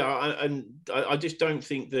 Yeah, and I just don't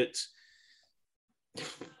think that.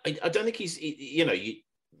 I don't think he's. In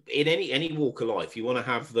any walk of life, you want to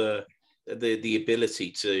have the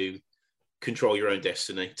ability to control your own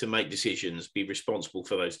destiny, to make decisions, be responsible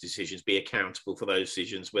for those decisions, be accountable for those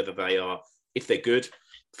decisions, whether they are, if they're good,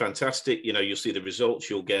 fantastic, you'll see the results,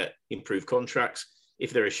 you'll get improved contracts.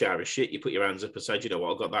 If they're a shower of shit, you put your hands up and say, do you know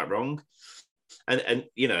what, I got that wrong. And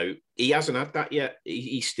he hasn't had that yet.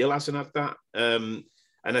 He still hasn't had that. And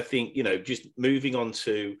I think, just moving on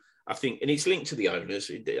to, I think, and it's linked to the owners,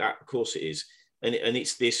 of course it is. And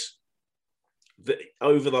it's this,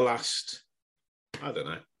 over the last, I don't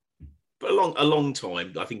know, but a long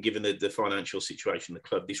time, I think, given the financial situation of the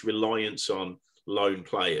club, this reliance on loan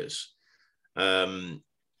players. And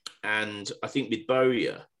I think with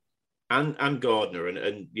Bowyer and Gardner,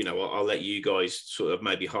 and I'll let you guys sort of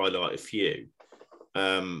maybe highlight a few,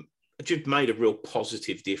 just made a real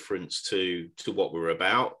positive difference to what we're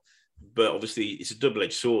about. But obviously, it's a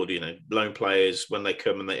double-edged sword. Loan players, when they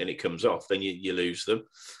come and it comes off, then you lose them.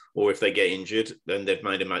 Or if they get injured, then they've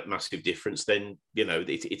made a massive difference. Then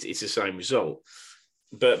it's the same result.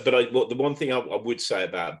 But the one thing I would say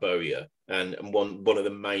about Bowyer, and one of the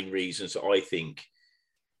main reasons I think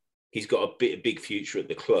he's got a big future at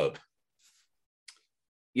the club,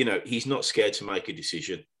 he's not scared to make a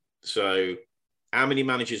decision. So how many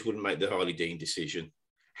managers wouldn't make the Harley Dean decision?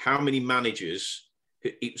 how many managers,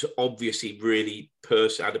 it's obviously really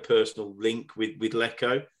had a personal link with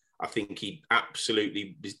Lecco. I think he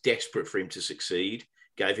absolutely was desperate for him to succeed,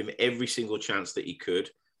 gave him every single chance that he could.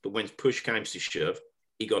 But when push came to shove,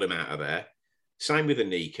 he got him out of there. Same with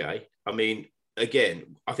Anike. I mean,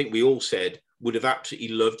 again, I think we all said would have absolutely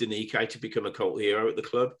loved Anike to become a cult hero at the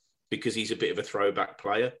club because he's a bit of a throwback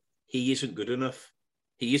player. He isn't good enough.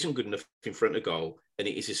 He isn't good enough in front of goal. And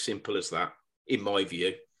it is as simple as that, in my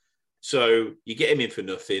view. So you get him in for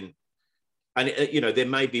nothing. And, there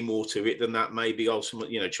may be more to it than that. Maybe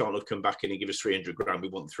ultimately, Charlton will come back in and give us 300 grand. We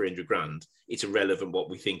want 300 grand. It's irrelevant what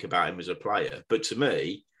we think about him as a player. But to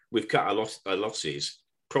me, we've cut our losses,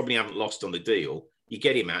 probably haven't lost on the deal. You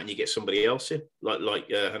get him out and you get somebody else in, like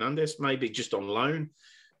Hernandez, maybe just on loan.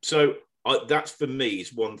 So that's, for me,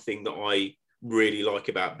 is one thing that I really like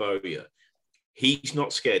about Bowyer. He's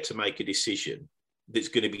not scared to make a decision that's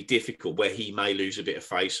going to be difficult, where he may lose a bit of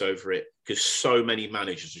face over it, because so many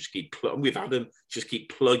managers just we've had them just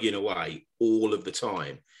keep plugging away all of the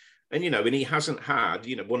time. And, and he hasn't had,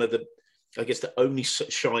 one of the, I guess, the only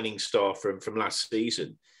shining star from last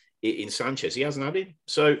season in Sanchez. He hasn't had him.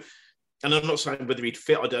 So, and I'm not saying whether he'd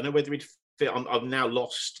fit. I don't know whether he'd fit. I've now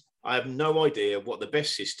lost. I have no idea what the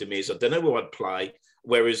best system is. I don't know who I'd play.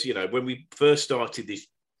 Whereas, when we first started this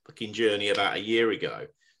fucking journey about a year ago,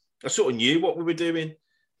 I sort of knew what we were doing.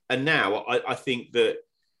 And now I think that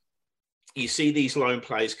you see these loan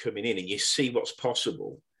players coming in and you see what's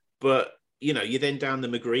possible. But, you're then down the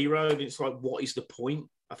McGree road. And it's like, what is the point?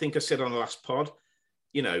 I think I said on the last pod,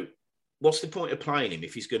 what's the point of playing him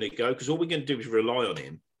if he's going to go? Because all we're going to do is rely on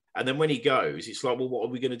him. And then when he goes, it's like, well, what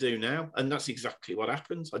are we going to do now? And that's exactly what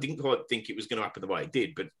happens. I didn't quite think it was going to happen the way it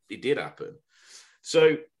did, but it did happen.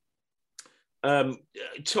 So,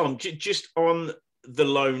 Tom, just on the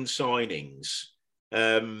loan signings,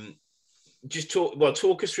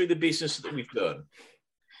 talk us through the business that we've done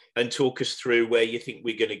and talk us through where you think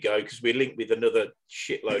we're going to go, because we're linked with another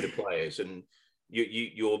shitload of players, and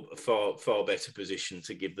you're far better positioned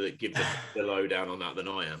to give the lowdown on that than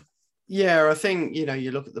I am. Yeah, I think,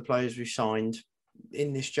 you look at the players we signed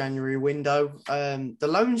in this January window, the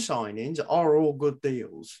loan signings are all good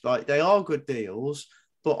deals. Like, they are good deals,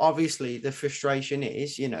 but obviously the frustration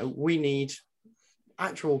is, we need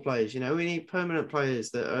actual players, we need permanent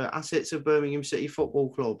players that are assets of Birmingham City Football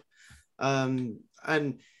Club.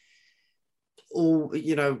 And all,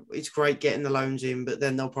 it's great getting the loans in, but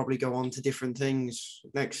then they'll probably go on to different things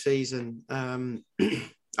next season.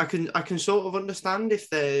 I can sort of understand if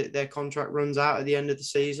their contract runs out at the end of the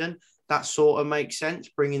season. That sort of makes sense.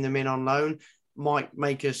 Bringing them in on loan might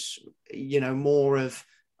make us, more of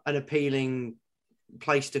an appealing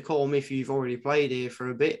place to come if you've already played here for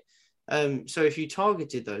a bit. So if you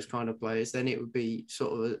targeted those kind of players, then it would be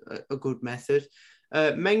sort of a good method.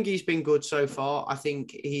 Mengi's been good so far. I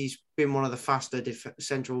think he's been one of the faster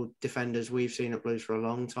central defenders we've seen at Blues for a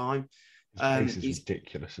long time. His pace is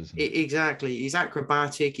ridiculous, isn't it? Exactly. He's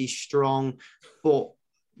acrobatic, he's strong. But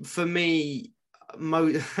for me,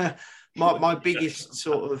 my biggest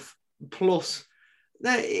sort of plus...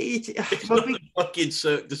 It's not fucking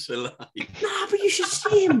Cirque du Soleil. No, but you should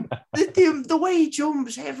see him. The way he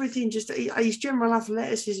jumps, everything, just his general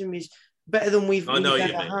athleticism is better than we've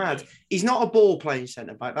ever had. He's not a ball playing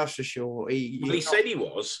centre back, that's for sure. He said he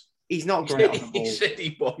was. He's not great on the ball. He said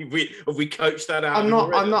he was. Have we coached that out? I'm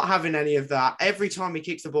not having any of that. Every time he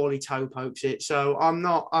kicks the ball, he toe pokes it. So I'm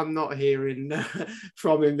not hearing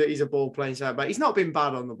from him that he's a ball playing centre back. He's not been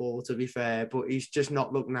bad on the ball, to be fair, but he's just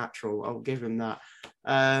not looked natural. I'll give him that.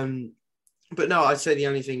 But no, I'd say the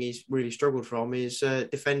only thing he's really struggled from is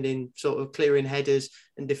defending, sort of clearing headers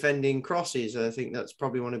and defending crosses. I think that's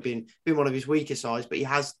probably been one of his weaker sides, but he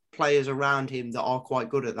has players around him that are quite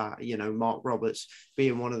good at that, Mark Roberts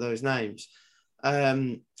being one of those names.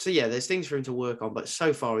 So yeah, there's things for him to work on, but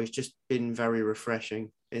so far he's just been very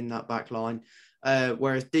refreshing in that back line.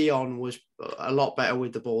 Whereas Dion was a lot better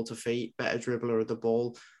with the ball to feet, better dribbler of the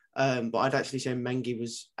ball. But I'd actually say Mengi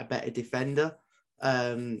was a better defender.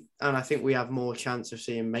 And I think we have more chance of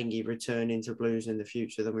seeing Mengi return into Blues in the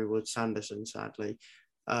future than we would Sanderson, sadly.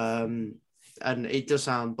 And it does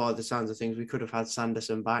sound, by the sounds of things, we could have had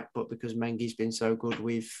Sanderson back, but because Mengi's been so good,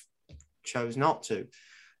 we've chose not to,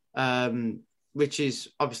 which is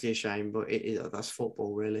obviously a shame, but that's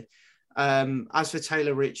football, really. As for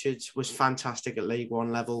Taylor Richards, was fantastic at League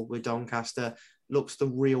One level with Doncaster, looks the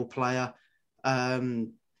real player.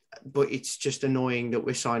 But it's just annoying that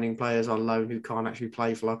we're signing players on loan who can't actually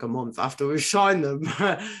play for like a month after we've signed them.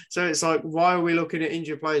 So it's like, why are we looking at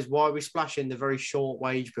injured players? Why are we splashing the very short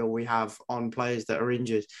wage bill we have on players that are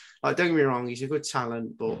injured? Like, don't get me wrong, he's a good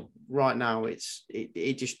talent, but right now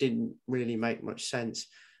it just didn't really make much sense.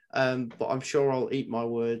 But I'm sure I'll eat my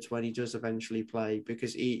words when he does eventually play,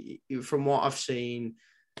 because from what I've seen,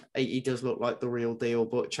 he does look like the real deal.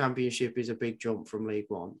 But Championship is a big jump from League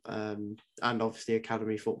One, and obviously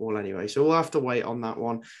academy football anyway. So we'll have to wait on that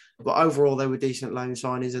one. But overall, they were decent loan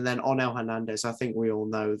signings. And then Onel Hernandez, I think we all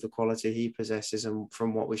know the quality he possesses, and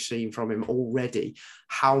from what we've seen from him already,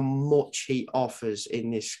 how much he offers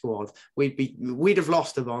in this squad. We'd have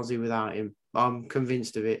lost to Barnsley without him. I'm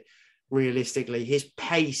convinced of it. Realistically, his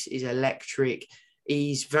pace is electric.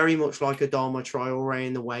 He's very much like Adama Traore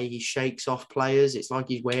in the way he shakes off players. It's like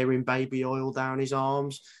he's wearing baby oil down his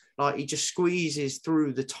arms. Like, he just squeezes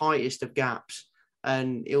through the tightest of gaps,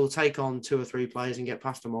 and he'll take on 2 or 3 players and get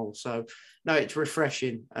past them all. So, no, it's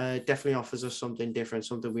refreshing. Definitely offers us something different,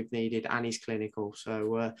 something we've needed, and he's clinical.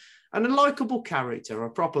 So, and a likeable character, a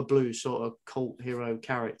proper Blues sort of cult hero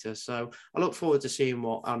character. So I look forward to seeing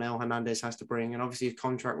what Onel Hernandez has to bring. And obviously his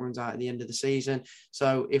contract runs out at the end of the season.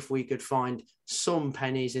 So if we could find some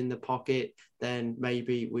pennies in the pocket, then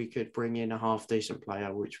maybe we could bring in a half-decent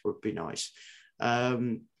player, which would be nice.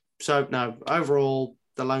 So, no, overall,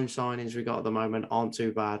 the loan signings we got at the moment aren't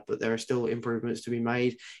too bad, but there are still improvements to be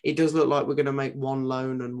made. It does look like we're going to make 1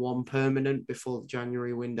 loan and 1 permanent before the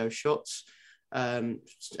January window shuts.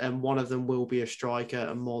 And one of them will be a striker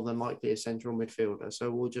and more than likely a central midfielder.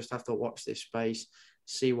 So we'll just have to watch this space,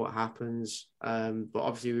 see what happens. But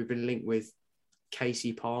obviously we've been linked with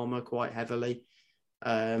Casey Palmer quite heavily.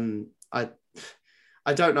 I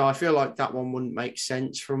don't know. I feel like that one wouldn't make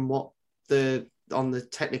sense from what on the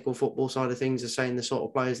technical football side of things are saying the sort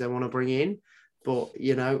of players they want to bring in. But,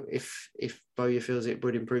 you know, if Bowyer feels it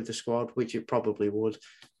would improve the squad, which it probably would,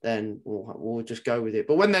 then we'll just go with it.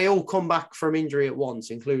 But when they all come back from injury at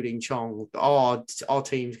once, including Chong, our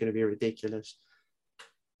team's going to be ridiculous.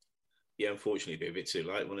 Yeah, unfortunately, it'll be a bit too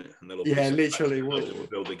late, won't it? And they'll all literally will. We'll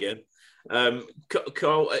build again.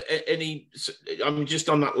 Carl, I'm just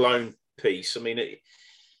on that loan piece. I mean,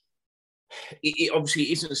 it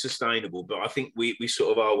obviously isn't sustainable, but I think we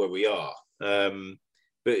sort of are where we are.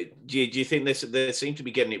 But do you think they seem to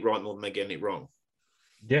be getting it right more than they're getting it wrong?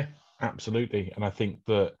 Yeah, absolutely. And I think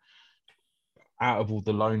that out of all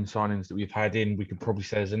the loan signings that we've had in, we could probably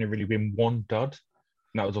say there's only really been 1 dud.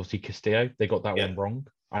 And that was obviously Castillo. They got that one wrong.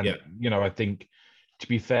 And, you know, I think, to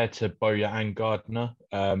be fair to Bowyer and Gardner,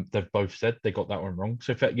 they've both said they got that one wrong.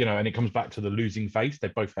 So, you know, and it comes back to the losing face. They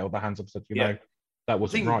both held their hands up and said, you know, that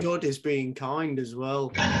wasn't right. I think Dud is being kind as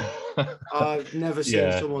well. I've never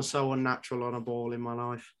seen someone so unnatural on a ball in my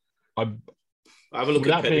life. Have a look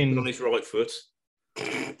at Pedic on his right foot.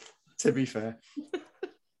 To be fair.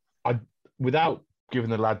 Without giving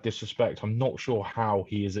the lad disrespect, I'm not sure how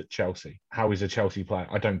he is at Chelsea. How he's a Chelsea player.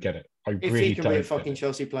 I don't get it. If he can be a fucking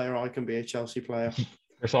Chelsea player, I can be a Chelsea player.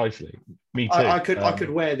 Precisely. Me too. I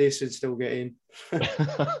could wear this and still get in.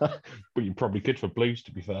 But you probably could for Blues,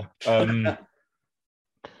 to be fair.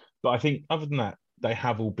 But I think other than that, they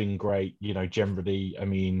have all been great. You know, generally, I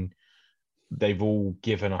mean, they've all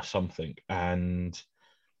given us something, and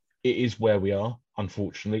it is where we are.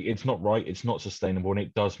 Unfortunately, it's not right. It's not sustainable. And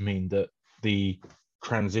it does mean that the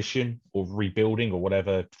transition or rebuilding or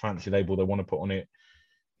whatever fancy label they want to put on it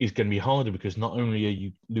is going to be harder, because not only are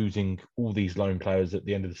you losing all these loan players at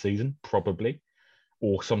the end of the season, probably,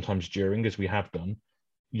 or sometimes during, as we have done,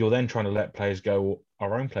 you're then trying to let players go, or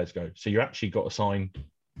our own players go. So you actually got to sign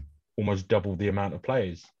almost double the amount of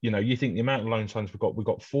players. You know, you think the amount of loan signs we've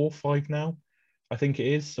got 4 or 5 now, I think it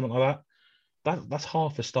is, something like that. That's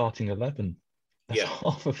half a starting 11. That's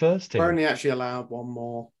half a first team. We're only actually allowed 1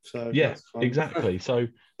 more. So yeah, exactly. So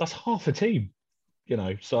that's half a team, you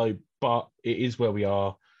know. So, but it is where we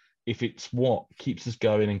are. If it's what keeps us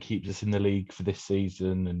going and keeps us in the league for this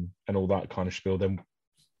season and all that kind of spiel, then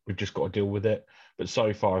we've just got to deal with it. But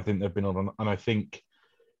so far, I think they've been on, and I think,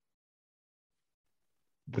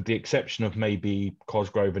 with the exception of maybe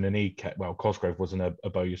Cosgrove and an EK, well, Cosgrove wasn't a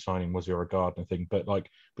Bowyer signing, was he, or a Gardner thing, but like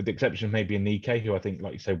with the exception of maybe an EK, who I think,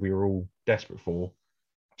 like you said, we were all desperate for,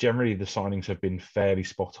 generally the signings have been fairly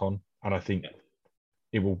spot on. And I think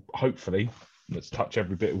it will hopefully, let's touch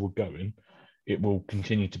every bit we're going, it will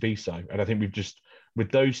continue to be so. And I think we've just,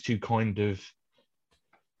 with those two kind of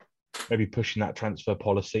maybe pushing that transfer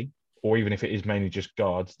policy, or even if it is mainly just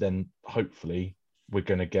guards, then hopefully we're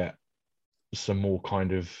going to get some more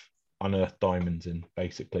kind of unearthed diamonds in,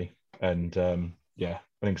 basically. And I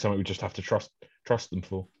think something we just have to trust them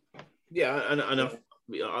for. Yeah, and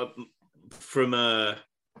from again,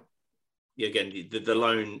 the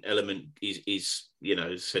loan element is you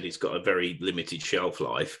know, said it's got a very limited shelf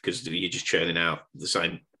life because you're just churning out the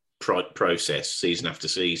same process season after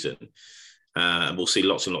season. And we'll see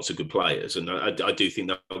lots and lots of good players. And I do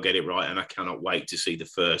think they'll get it right. And I cannot wait to see the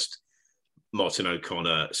first Martin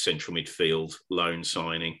O'Connor central midfield loan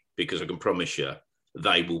signing, because I can promise you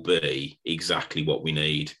they will be exactly what we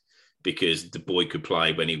need, because the boy could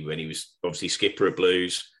play when he was obviously skipper at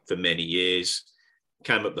Blues for many years,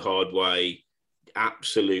 came up the hard way,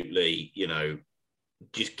 absolutely,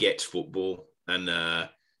 just gets football. And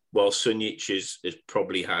while Sunjic has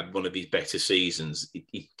probably had one of his better seasons,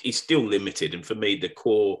 he's still limited. And for me, the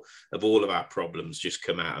core of all of our problems just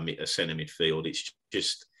come out of a centre midfield. It's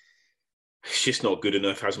just not good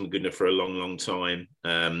enough. Hasn't been good enough for a long, long time.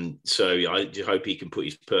 So I just hope he can put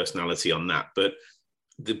his personality on that. But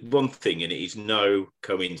the one thing, and it is no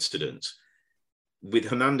coincidence, with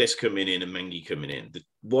Hernandez coming in and Mengi coming in, the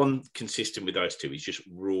one consistent with those two is just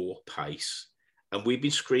raw pace. And we've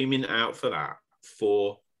been screaming out for that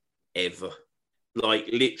forever. Like,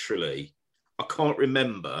 literally, I can't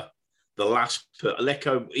remember the last...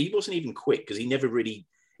 Aleko, he wasn't even quick, because he never really...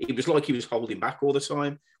 It was like he was holding back all the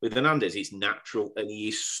time. With Hernandez, he's natural, and he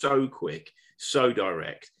is so quick, so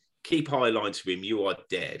direct. Keep high lines to him, you are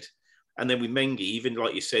dead. And then with Mengi, even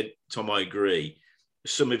like you said, Tom, I agree,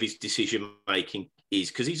 some of his decision-making is,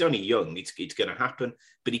 because he's only young, it's going to happen,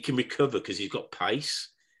 but he can recover because he's got pace.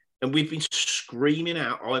 And we've been screaming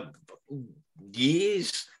out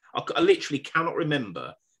years. I literally cannot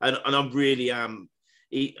remember. And I really am...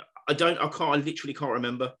 I literally can't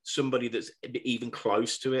remember somebody that's even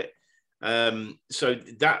close to it. So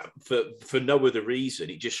that, for no other reason,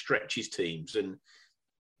 it just stretches teams. And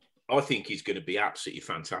I think he's going to be absolutely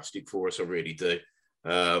fantastic for us. I really do.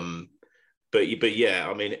 But yeah,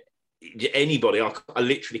 I mean, anybody, I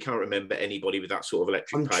literally can't remember anybody with that sort of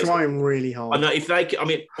electric pace. I'm trying really hard. I know if they, I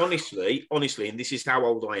mean, honestly, and this is how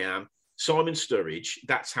old I am. Simon Sturridge,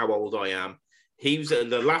 that's how old I am. He was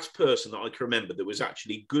the last person that I can remember that was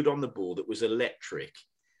actually good on the ball, that was electric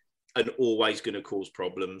and always going to cause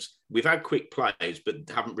problems. We've had quick players, but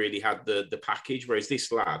haven't really had the package. Whereas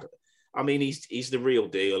this lad, I mean, he's the real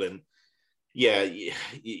deal. And yeah,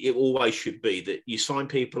 it always should be that you sign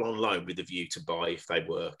people on loan with a view to buy if they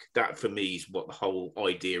work. That, for me, is what the whole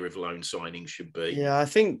idea of loan signing should be. Yeah, I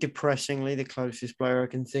think depressingly, the closest player I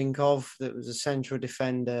can think of that was a central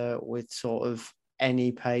defender with sort of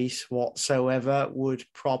any pace whatsoever would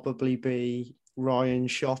probably be Ryan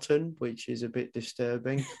Shotton, which is a bit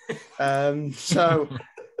disturbing. So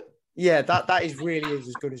yeah, that is really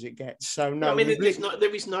as good as it gets. So no, I mean, there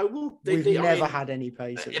is no one. We've never had any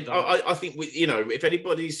pace. I think if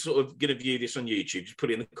anybody's sort of going to view this on YouTube, just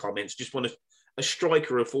put it in the comments. Just want a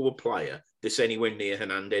striker or a forward player that's anywhere near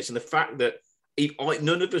Hernandez, and the fact that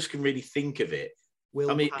none of us can really think of it.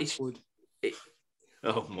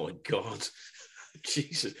 Oh my God.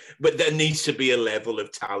 Jesus. But there needs to be a level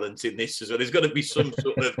of talent in this as well. There's got to be some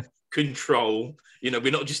sort of control.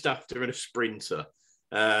 We're not just after a sprinter.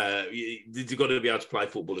 You've got to be able to play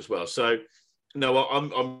football as well. So, no,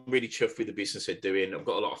 I'm really chuffed with the business they're doing. I've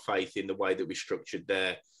got a lot of faith in the way that we're structured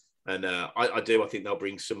there. And I think they'll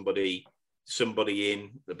bring somebody in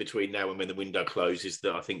between now and when the window closes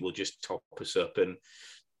that I think will just top us up and,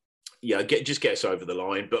 get us over the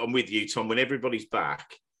line. But I'm with you, Tom. When everybody's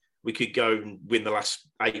back, we could go and win the last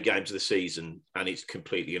 8 games of the season, and it's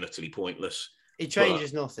completely and utterly pointless. It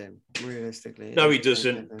changes nothing, realistically. No, it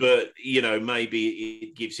doesn't. But, maybe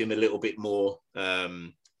it gives him a little bit more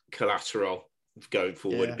collateral going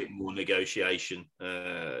forward, a bit more negotiation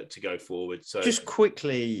to go forward. So, just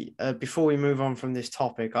quickly, before we move on from this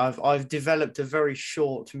topic, I've developed a very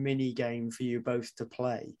short mini game for you both to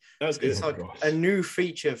play. It's like a new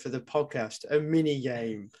feature for the podcast, a mini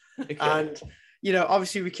game. Okay. And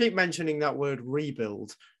obviously we keep mentioning that word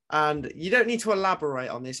rebuild, and you don't need to elaborate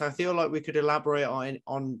on this. I feel like we could elaborate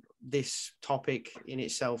on this topic in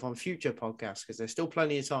itself on future podcasts, because there's still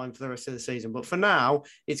plenty of time for the rest of the season. But for now,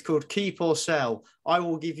 it's called Keep or Sell. I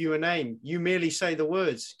will give you a name. You merely say the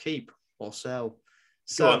words keep or sell.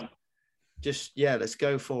 So let's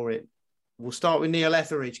go for it. We'll start with Neil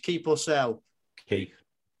Etheridge. Keep or sell? Keep.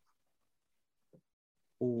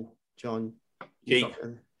 Oh, John. Keep.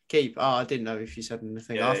 Keep. Oh, I didn't know if you said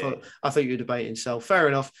anything. I thought you were debating sell. Fair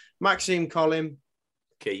enough. Maxime Colin.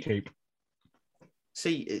 Keep.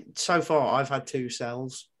 See, so far I've had 2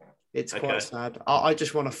 sells. It's quite sad. I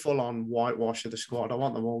just want a full-on whitewash of the squad. I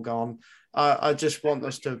want them all gone. I just want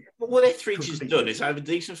us to... What Etheridge has done is have a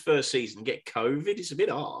decent first season, get COVID. It's a bit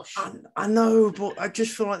harsh. I know, but I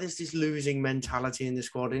just feel like there's this losing mentality in the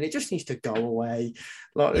squad, and it just needs to go away.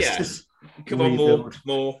 Just come on,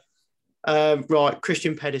 more. Right,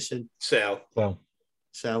 Christian Pedersen. Sell.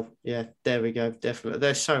 Yeah, there we go. Definitely.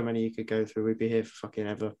 There's so many you could go through. We'd be here for fucking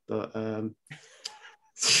ever. But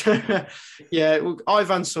Yeah, well,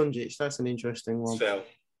 Ivan Sunjic, that's an interesting one. Sell.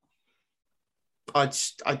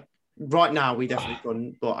 I right now we definitely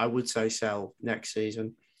couldn't, but I would say sell next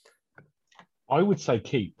season. I would say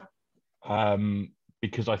keep,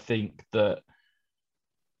 because I think that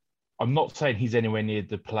I'm not saying he's anywhere near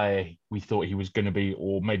the player we thought he was going to be,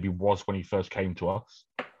 or maybe was when he first came to us.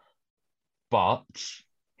 But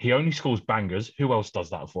he only scores bangers. Who else does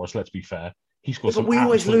that for us? Let's be fair. He scores. But we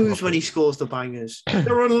always lose when he scores the bangers.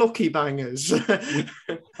 They're unlucky bangers.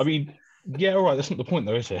 I mean, yeah, all right. That's not the point,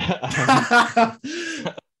 though, is it?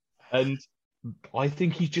 And I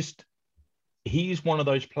think he's one of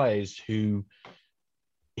those players who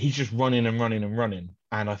he's just running and running and running.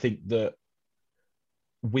 And I think that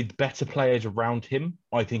with better players around him,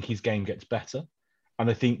 I think his game gets better. And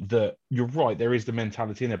I think that you're right, there is the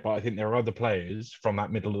mentality in it, but I think there are other players from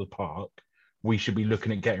that middle of the park we should be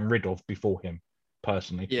looking at getting rid of before him,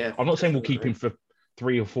 personally. Yeah, I'm not saying we'll keep him for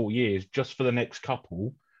 3 or 4 years, just for the next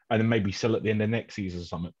couple, and then maybe sell at the end of next season or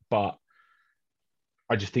something. But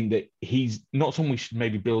I just think that he's not someone we should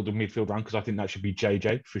maybe build a midfield around, because I think that should be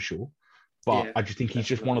JJ for sure. But yeah, I just think he's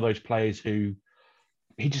just one of those players who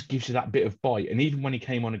he just gives you that bit of bite. And even when he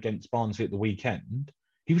came on against Barnsley at the weekend,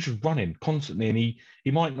 he was just running constantly, and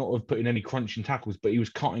he might not have put in any crunching tackles, but he was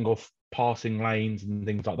cutting off passing lanes and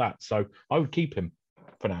things like that. So I would keep him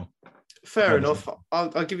for now. Fair enough.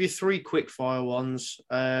 I'll give you 3 quick fire ones.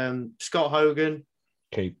 Scott Hogan.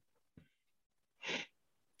 Keep.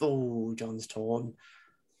 Oh, John's torn.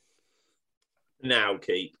 Now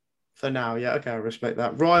keep. For now, yeah. Okay, I respect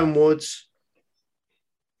that. Ryan Woods.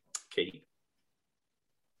 Keep.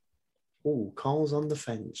 Oh, Carl's on the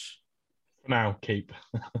fence. For now, keep.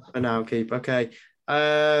 For now, keep. Okay.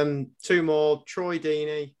 2 more. Troy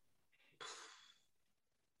Deeney.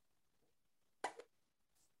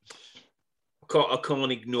 I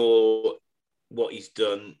can't ignore what he's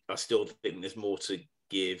done. I still think there's more to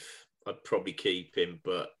give. I'd probably keep him,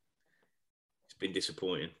 but it's been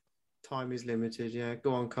disappointing. Time is limited, yeah.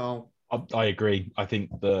 Go on, Carl. I agree. I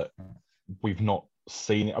think that we've not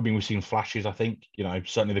seen it. I mean, we've seen flashes, I think.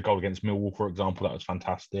 Certainly the goal against Millwall, for example, that was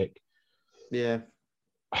fantastic. Yeah,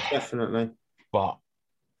 definitely. But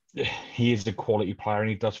he is a quality player and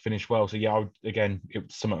he does finish well. So, yeah,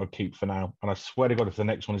 it's something I would keep for now. And I swear to God, if the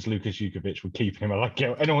next one is Lukas Jukovic, we'll keep him. I like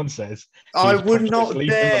it. Anyone says. I would not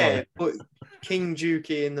dare put King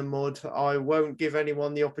Juki in the mud. I won't give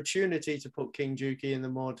anyone the opportunity to put King Juki in the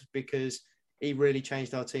mud because he really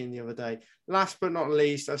changed our team the other day. Last but not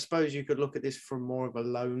least, I suppose you could look at this from more of a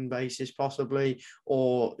loan basis possibly,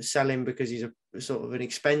 or sell him because he's a sort of an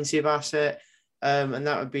expensive asset. And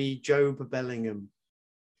that would be Job Bellingham.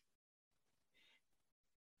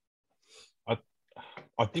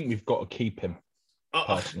 I think we've got to keep him,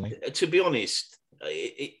 personally. To be honest,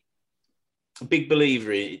 a big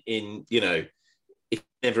believer in if you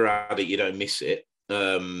never had it, you don't miss it.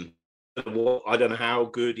 I don't know how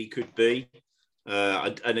good he could be.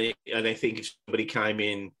 And I think if somebody came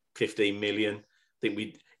in 15 million, I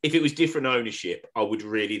think if it was different ownership, I would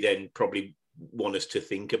really then probably want us to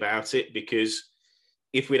think about it, because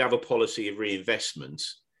if we'd have a policy of reinvestment,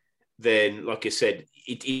 then, like I said,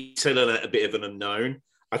 it's a bit of an unknown.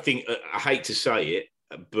 I think, I hate to say it,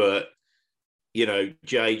 but,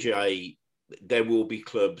 JJ, there will be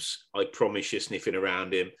clubs, I promise you, sniffing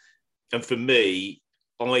around him. And for me,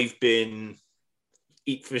 I've been,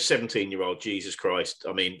 for a 17-year-old, Jesus Christ,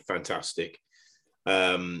 I mean, fantastic.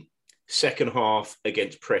 Second half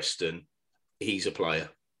against Preston, he's a player.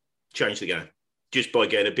 Changed the game. Just by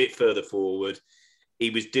getting a bit further forward.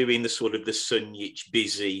 He was doing the sort of the Sunjic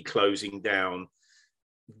busy closing down,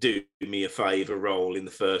 do me a favour role in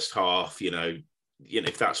the first half,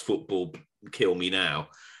 if that's football, kill me now.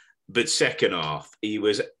 But second half, he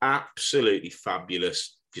was absolutely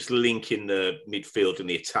fabulous, just linking the midfield and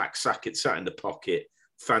the attack, sat in the pocket,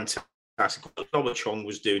 fantastic. What Chong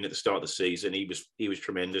was doing at the start of the season, he was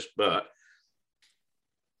tremendous, but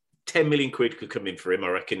 10 million quid could come in for him, I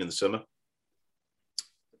reckon, in the summer.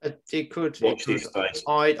 It could. Watch this space.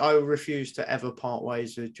 I refuse to ever part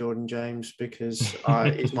ways with Jordan James because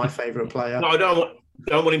he's my favourite player. No, I don't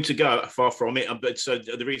want him to go, far from it. But so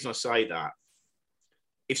the reason I say that,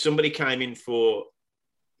 if somebody came in for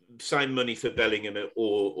same money for Bellingham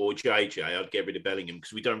or JJ, I'd get rid of Bellingham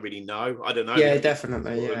because we don't really know. I don't know. Yeah,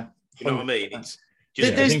 definitely. Yeah. You know what I mean? It's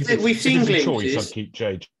just, we've seen glimpses. I'd keep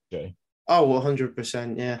JJ. Oh,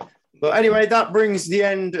 100%. Yeah. But anyway, that brings the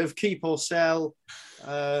end of Keep or Sell.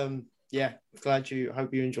 Hope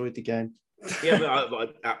you enjoyed the game. Yeah,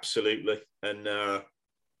 absolutely. And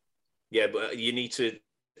but you need to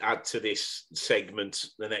add to this segment,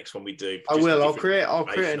 the next one we do? I will. I'll create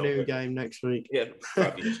a new game next week. Yeah,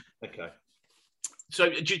 fabulous. Okay. So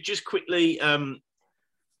just quickly,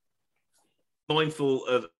 mindful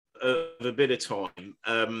of a bit of time.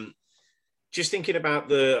 Just thinking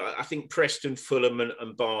about I think Preston, Fulham,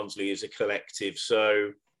 and Barnsley as a collective.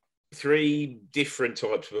 So 3 different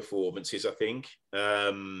types of performances, I think.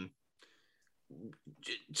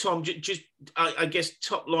 Tom, just I guess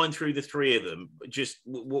top line through the 3 of them. Just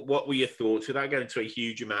what were your thoughts without going into a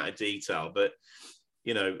huge amount of detail? But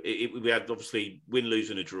we had obviously win, lose,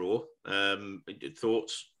 and a draw.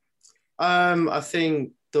 Thoughts? I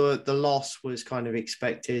think the loss was kind of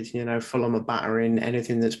expected. Fulham are battering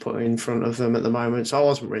anything that's put in front of them at the moment, so I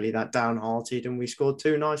wasn't really that downhearted. And we scored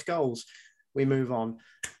 2 nice goals. We move on.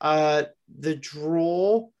 The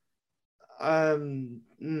draw. I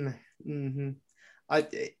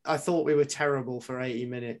thought we were terrible for 80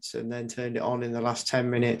 minutes and then turned it on in the last 10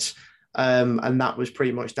 minutes. And that was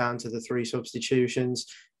pretty much down to the 3 substitutions.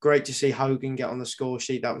 Great to see Hogan get on the score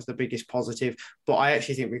sheet. That was the biggest positive. But I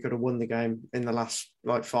actually think we could have won the game in the last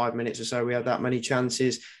 5 minutes or so. We had that many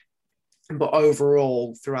chances. But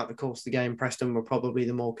overall, throughout the course of the game, Preston were probably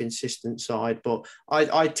the more consistent side. But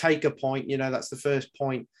I'd take a point. That's the first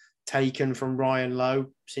point taken from Ryan Lowe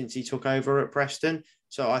since he took over at Preston.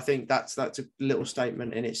 So I think that's a little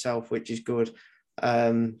statement in itself, which is good.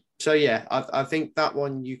 So yeah, I think that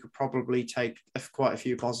one you could probably take quite a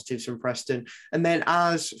few positives from Preston. And then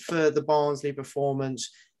as for the Barnsley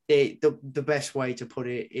performance, the best way to put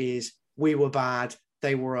it is we were bad,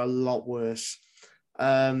 they were a lot worse.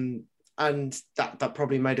 And that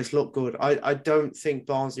probably made us look good. I don't think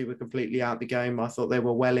Barnsley were completely out the game. I thought they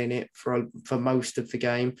were well in it for most of the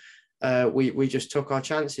game. We just took our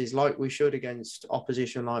chances like we should against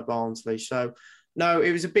opposition like Barnsley. So no,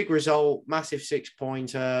 it was a big result, massive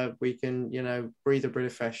 6-pointer. We can, breathe a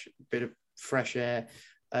bit of fresh air,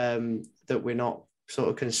 that we're not sort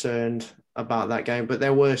of concerned about that game. But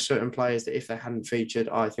there were certain players that if they hadn't featured,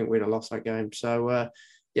 I think we'd have lost that game. So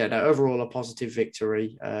overall a positive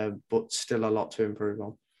victory, but still a lot to improve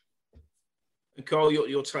on. And Carl,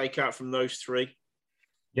 your take out from those 3?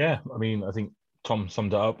 Yeah, I mean, I think Tom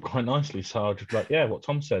summed it up quite nicely. So I'll just what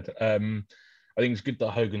Tom said. I think it's good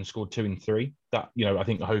that Hogan scored 2 and 3. That, I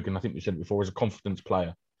think Hogan, I think we said it before, is a confidence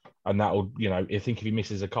player. And that'll, I think if he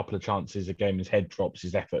misses a couple of chances a game, his head drops,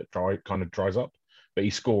 his effort kind of dries up. But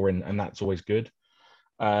he's scoring, and that's always good.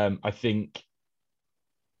 I think,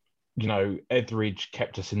 Etheridge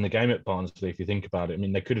kept us in the game at Barnsley, if you think about it. I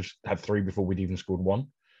mean, they could have had 3 before we'd even scored 1.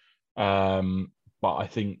 But I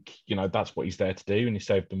think, that's what he's there to do, and he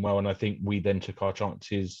saved them well. And I think we then took our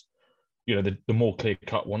chances, the more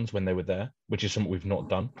clear-cut ones when they were there, which is something we've not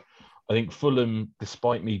done. I think Fulham,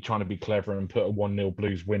 despite me trying to be clever and put a 1-0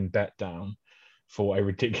 Blues win bet down for a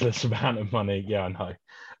ridiculous amount of money, yeah, I know,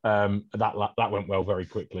 that went well very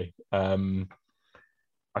quickly. I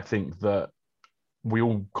think that we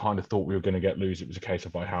all kind of thought we were going to get lose. It was a case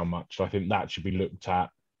of by how much. So I think that should be looked at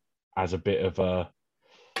as a bit of a,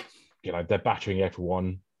 they're battering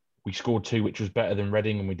everyone. We scored 2, which was better than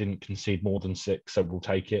Reading, and we didn't concede more than 6, so we'll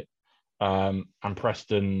take it. And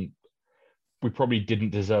Preston, we probably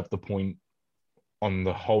didn't deserve the point on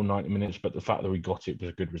the whole 90 minutes, but the fact that we got it was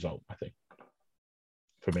a good result, I think,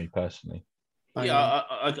 for me personally. Yeah,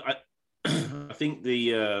 I think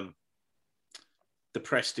the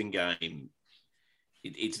Preston game,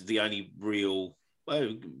 it's the only real,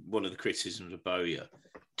 one of the criticisms of Bowyer,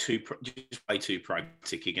 just way too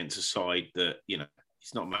pragmatic against a side that,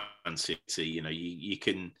 it's not Man City.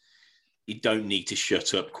 You don't need to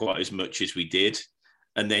shut up quite as much as we did.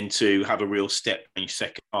 And then to have a real step change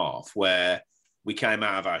second half where we came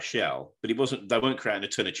out of our shell, but they weren't creating a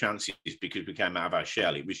ton of chances because we came out of our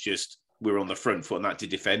shell. It was just, we were on the front foot and had to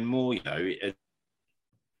defend more,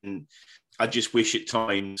 and I just wish at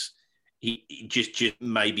times he just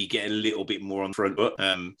maybe get a little bit more on the front foot.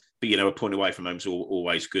 But, a point away from home is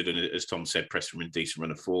always good. And as Tom said, Preston were in decent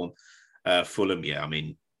run of form. Fulham, yeah, I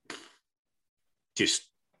mean, we're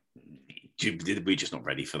just not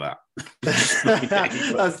ready for that.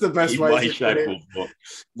 That's the best way to put it.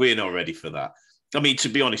 We're not ready for that. I mean, to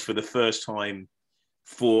be honest, for the first time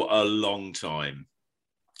for a long time,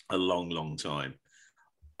 I looked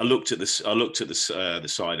at the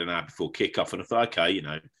side an hour before kickoff, and I thought, okay, it's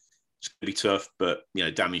going to be tough, but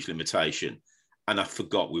damage limitation, and I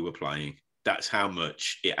forgot we were playing. That's how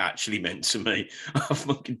much it actually meant to me.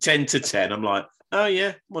 10-10. I'm like, oh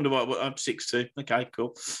yeah, wonder what I'm 6-2. Okay,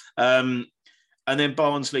 cool. And then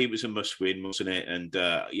Barnsley was a must-win, wasn't it? And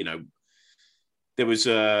there was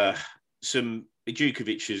some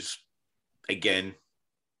Djukovic's again,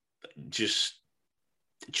 just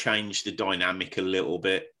changed the dynamic a little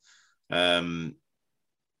bit.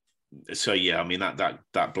 So yeah, I mean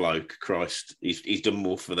that bloke, Christ, he's done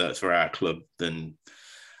more for our club than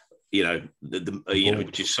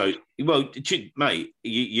just so well, mate.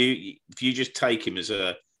 You if you just take him as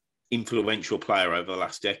a influential player over the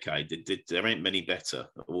last decade, there ain't many better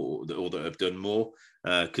or that have done more.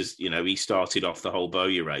 Because he started off the whole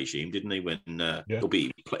Bowyer regime, didn't he? When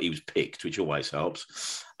he was picked, which always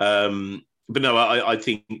helps. But no, I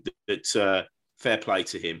think that fair play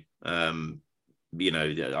to him. I'm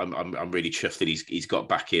really chuffed that he's got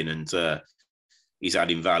back in and he's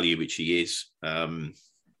adding value, which he is.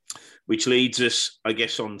 Which leads us, I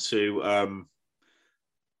guess, on to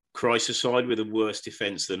Christ's side with a worse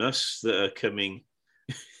defence than us that are coming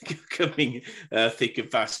thick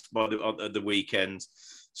and fast at the weekend.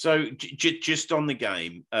 So just on the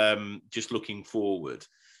game, just looking forward,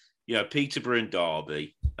 Peterborough and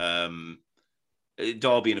Derby.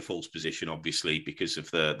 Derby in a false position, obviously, because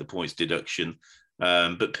of the points deduction.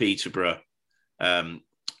 But Peterborough,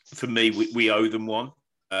 for me, we owe them one.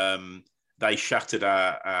 They shattered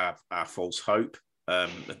our false hope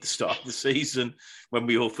at the start of the season when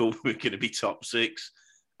we all thought we were going to be top six.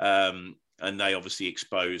 And they obviously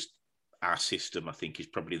exposed our system, I think is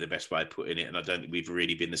probably the best way of putting it. And I don't think we've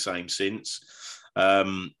really been the same since.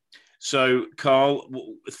 So, Carl,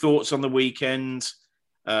 thoughts on the weekend?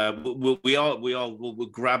 We'll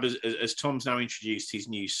grab, as Tom's now introduced his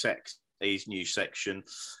new section,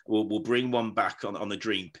 we'll bring one back on the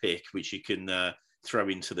dream pick, which you can throw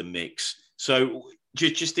into the mix. So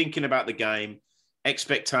just thinking about the game,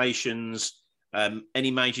 expectations,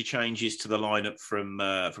 any major changes to the lineup from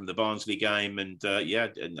the Barnsley game, and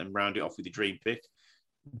round it off with the dream pick.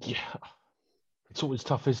 Yeah, it's always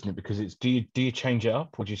tough, isn't it? Because it's do you change it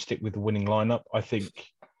up or do you stick with the winning lineup? I think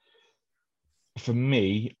for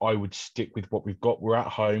me, I would stick with what we've got. We're at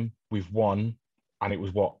home, we've won, and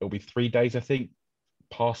it'll be 3 days, I think,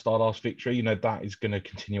 past our last victory. That is going to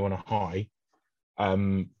continue on a high.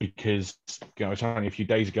 Because it's only a few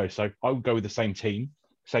days ago. So I would go with the same team,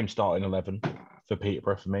 same starting 11 for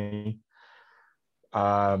Peterborough for me.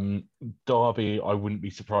 Derby, I wouldn't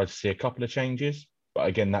be surprised to see a couple of changes, but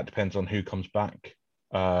again, that depends on who comes back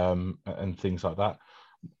and things like that.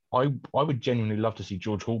 I would genuinely love to see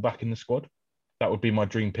George Hall back in the squad. That would be my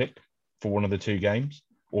dream pick for one of the two games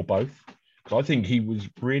or both, because I think he was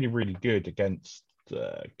really, really good against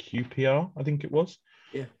QPR, I think it was.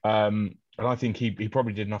 Yeah. And I think he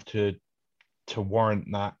probably did enough to warrant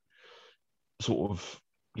that sort of,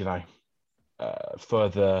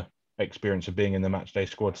 further experience of being in the matchday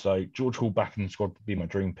squad. So George Hall back in the squad would be my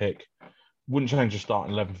dream pick. Wouldn't change the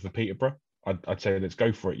starting 11 for Peterborough. I'd say let's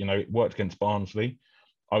go for it. It worked against Barnsley.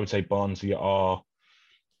 I would say Barnsley are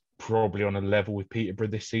probably on a level with Peterborough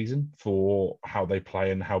this season for how they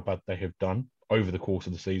play and how bad they have done over the course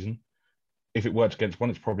of the season. If it works against one,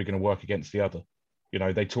 it's probably going to work against the other.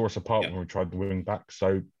 They tore us apart when we tried the wing back,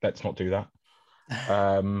 so let's not do that.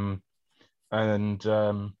 And then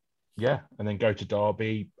go to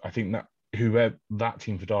Derby. I think that whoever that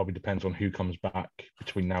team for Derby depends on who comes back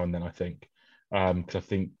between now and then, I think. Because I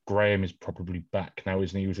think Graham is probably back now,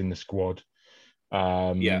 isn't he? He was in the squad. So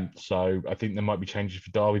I think there might be changes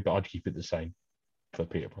for Derby, but I'd keep it the same for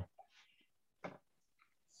Peterborough.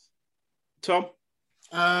 Tom?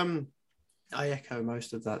 I echo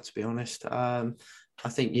most of that, to be honest. I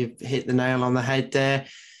think you've hit the nail on the head there.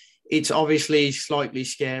 It's obviously slightly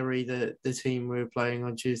scary that the team we were playing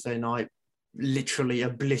on Tuesday night literally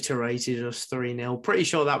obliterated us 3-0. Pretty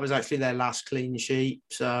sure that was actually their last clean sheet.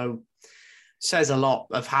 So says a lot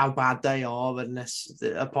of how bad they are,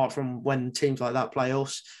 apart from when teams like that play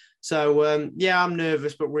us. So, I'm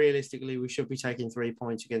nervous, but realistically, we should be taking 3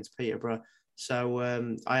 points against Peterborough. So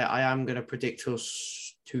I am going to predict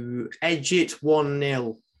us to edge it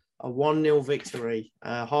 1-0, a 1-0 victory,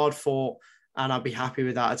 hard fought, and I'd be happy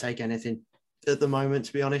with that. I'd take anything at the moment,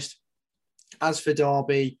 to be honest. As for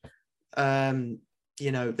Derby, they're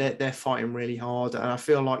fighting really hard, and I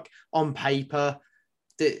feel like on paper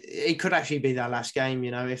it could actually be their last game.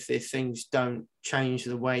 If things don't change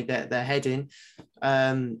the way that they're heading,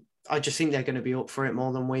 I just think they're going to be up for it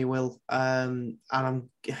more than we will, and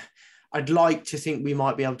I'd like to think we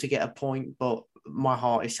might be able to get a point, but my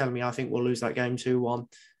heart is telling me I think we'll lose that game 2-1.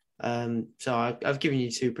 So I've given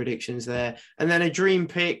you two predictions there. And then a dream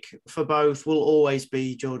pick for both will always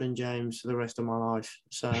be Jordan James for the rest of my life.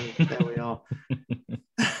 So there we are.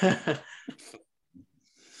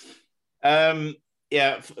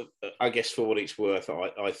 I guess for what it's worth,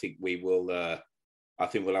 I think we will. I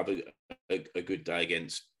think we'll have a good day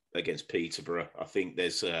against Peterborough. I think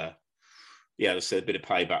there's yeah, there's a bit of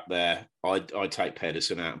payback there. I'd take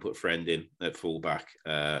Pedersen out and put Friend in at fullback.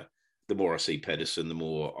 The more I see Pedersen, the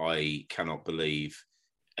more I cannot believe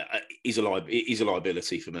he's a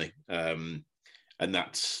liability for me. And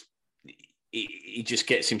that's, he just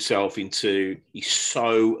gets himself into, he's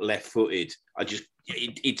so left-footed.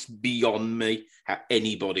 It's beyond me how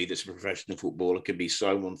anybody that's a professional footballer can be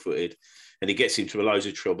so one-footed. And he gets into loads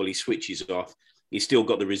of trouble. He switches off. He's still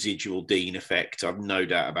got the residual Dean effect. I've no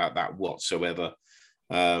doubt about that whatsoever.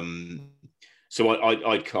 So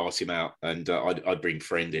I'd cast him out, and I'd bring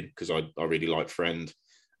Friend in because I really like Friend.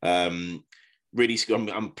 Really,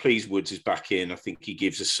 I'm pleased Woods is back in. I think he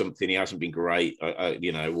gives us something. He hasn't been great,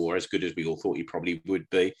 or as good as we all thought he probably would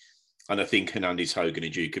be. And I think Hernandez, Hogan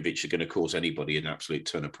and Djukovic are going to cause anybody an absolute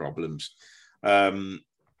ton of problems. And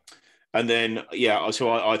then, so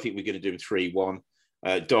I think we're going to do 3-1.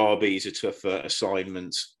 Derby is a tough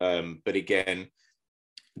assignment. But again,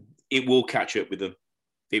 it will catch up with them.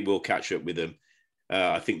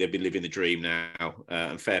 I think they've been living the dream now,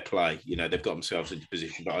 and fair play. They've got themselves into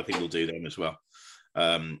position, but I think we'll do them as well.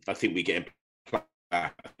 I think we're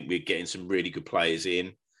getting some really good players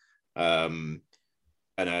in. And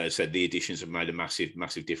as I said, the additions have made a massive,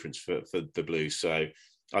 massive difference for the Blues. So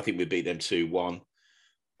I think we beat them 2-1.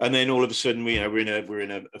 And then all of a sudden, we're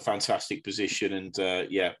in a fantastic position, and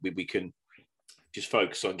we can just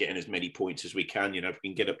focus on getting as many points as we can. If we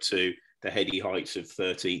can get up to the heady heights of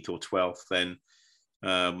 13th or 12th, then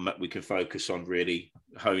we can focus on really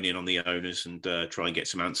honing on the owners and try and get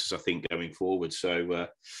some answers, I think, going forward. So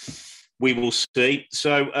we will see.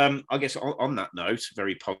 So I guess on that note,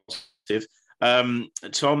 very positive.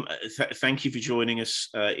 Tom, thank you for joining us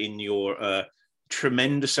in your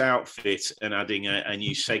tremendous outfit and adding a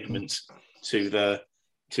new segment to the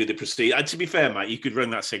proceed. And to be fair, mate, you could run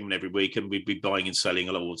that segment every week, and we'd be buying and selling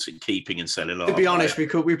a lot, or keeping and selling a lot. To be honest, we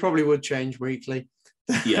probably would change weekly.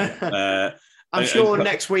 Yeah. I'm sure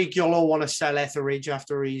next week you'll all want to sell Etheridge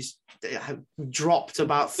after he's dropped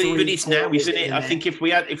about 3. But it's now, isn't it? I think if we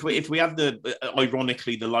had the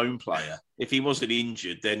ironically the lone player, if he wasn't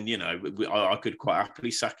injured, then I could quite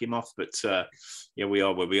happily sack him off. But we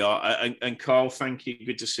are where we are. And Carl, thank you.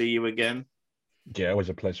 Good to see you again. Yeah, always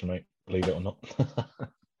a pleasure, mate. Believe it or not.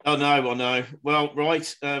 I know. Well,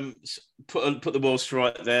 right. Put the balls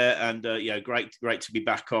right there, and great to be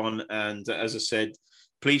back on. And as I said,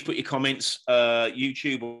 please put your comments,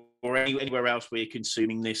 YouTube or anywhere else where you're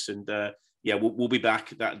consuming this, and we'll be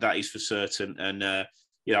back. That is for certain. And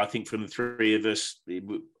I think from the three of us,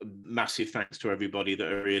 massive thanks to everybody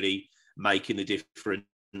that are really making the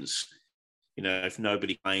difference. If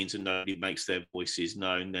nobody complains and nobody makes their voices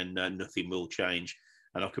known, then nothing will change.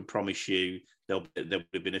 And I can promise you there would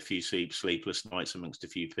have been a few sleepless nights amongst a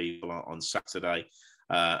few people on Saturday.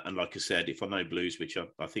 And like I said, if I know Blues, which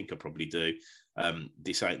I think I probably do,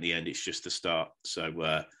 this ain't the end, it's just the start.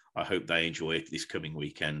 So I hope they enjoy it this coming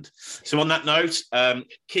weekend. So on that note,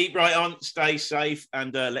 keep right on, stay safe,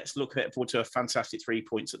 and let's look forward to a fantastic 3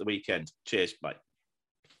 points at the weekend. Cheers, bye.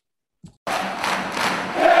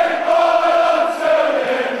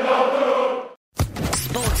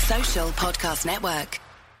 Sports Social Podcast Network.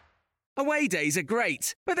 Away days are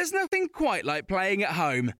great, but there's nothing quite like playing at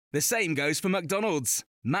home. The same goes for McDonald's.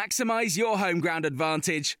 Maximise your home ground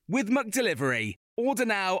advantage with McDelivery. Order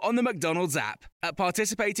now on the McDonald's app. At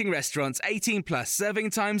participating restaurants, 18 plus, serving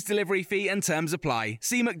times, delivery fee and terms apply.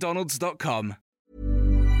 See mcdonalds.com.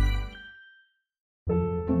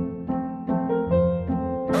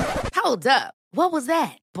 Hold up. What was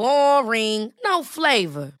that? Boring. No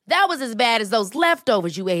flavor. That was as bad as those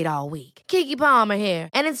leftovers you ate all week. Keke Palmer here.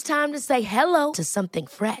 And it's time to say hello to something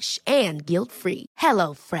fresh and guilt-free.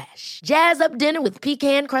 Hello Fresh. Jazz up dinner with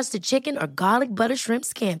pecan-crusted chicken or garlic butter shrimp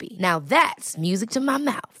scampi. Now that's music to my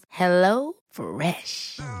mouth. Hello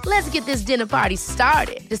Fresh. Let's get this dinner party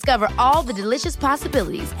started. Discover all the delicious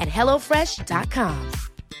possibilities at HelloFresh.com.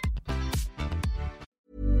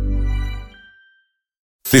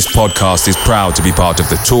 This podcast is proud to be part of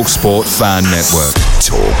the TalkSport Fan Network.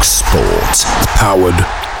 TalkSport. Powered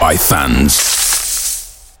by fans.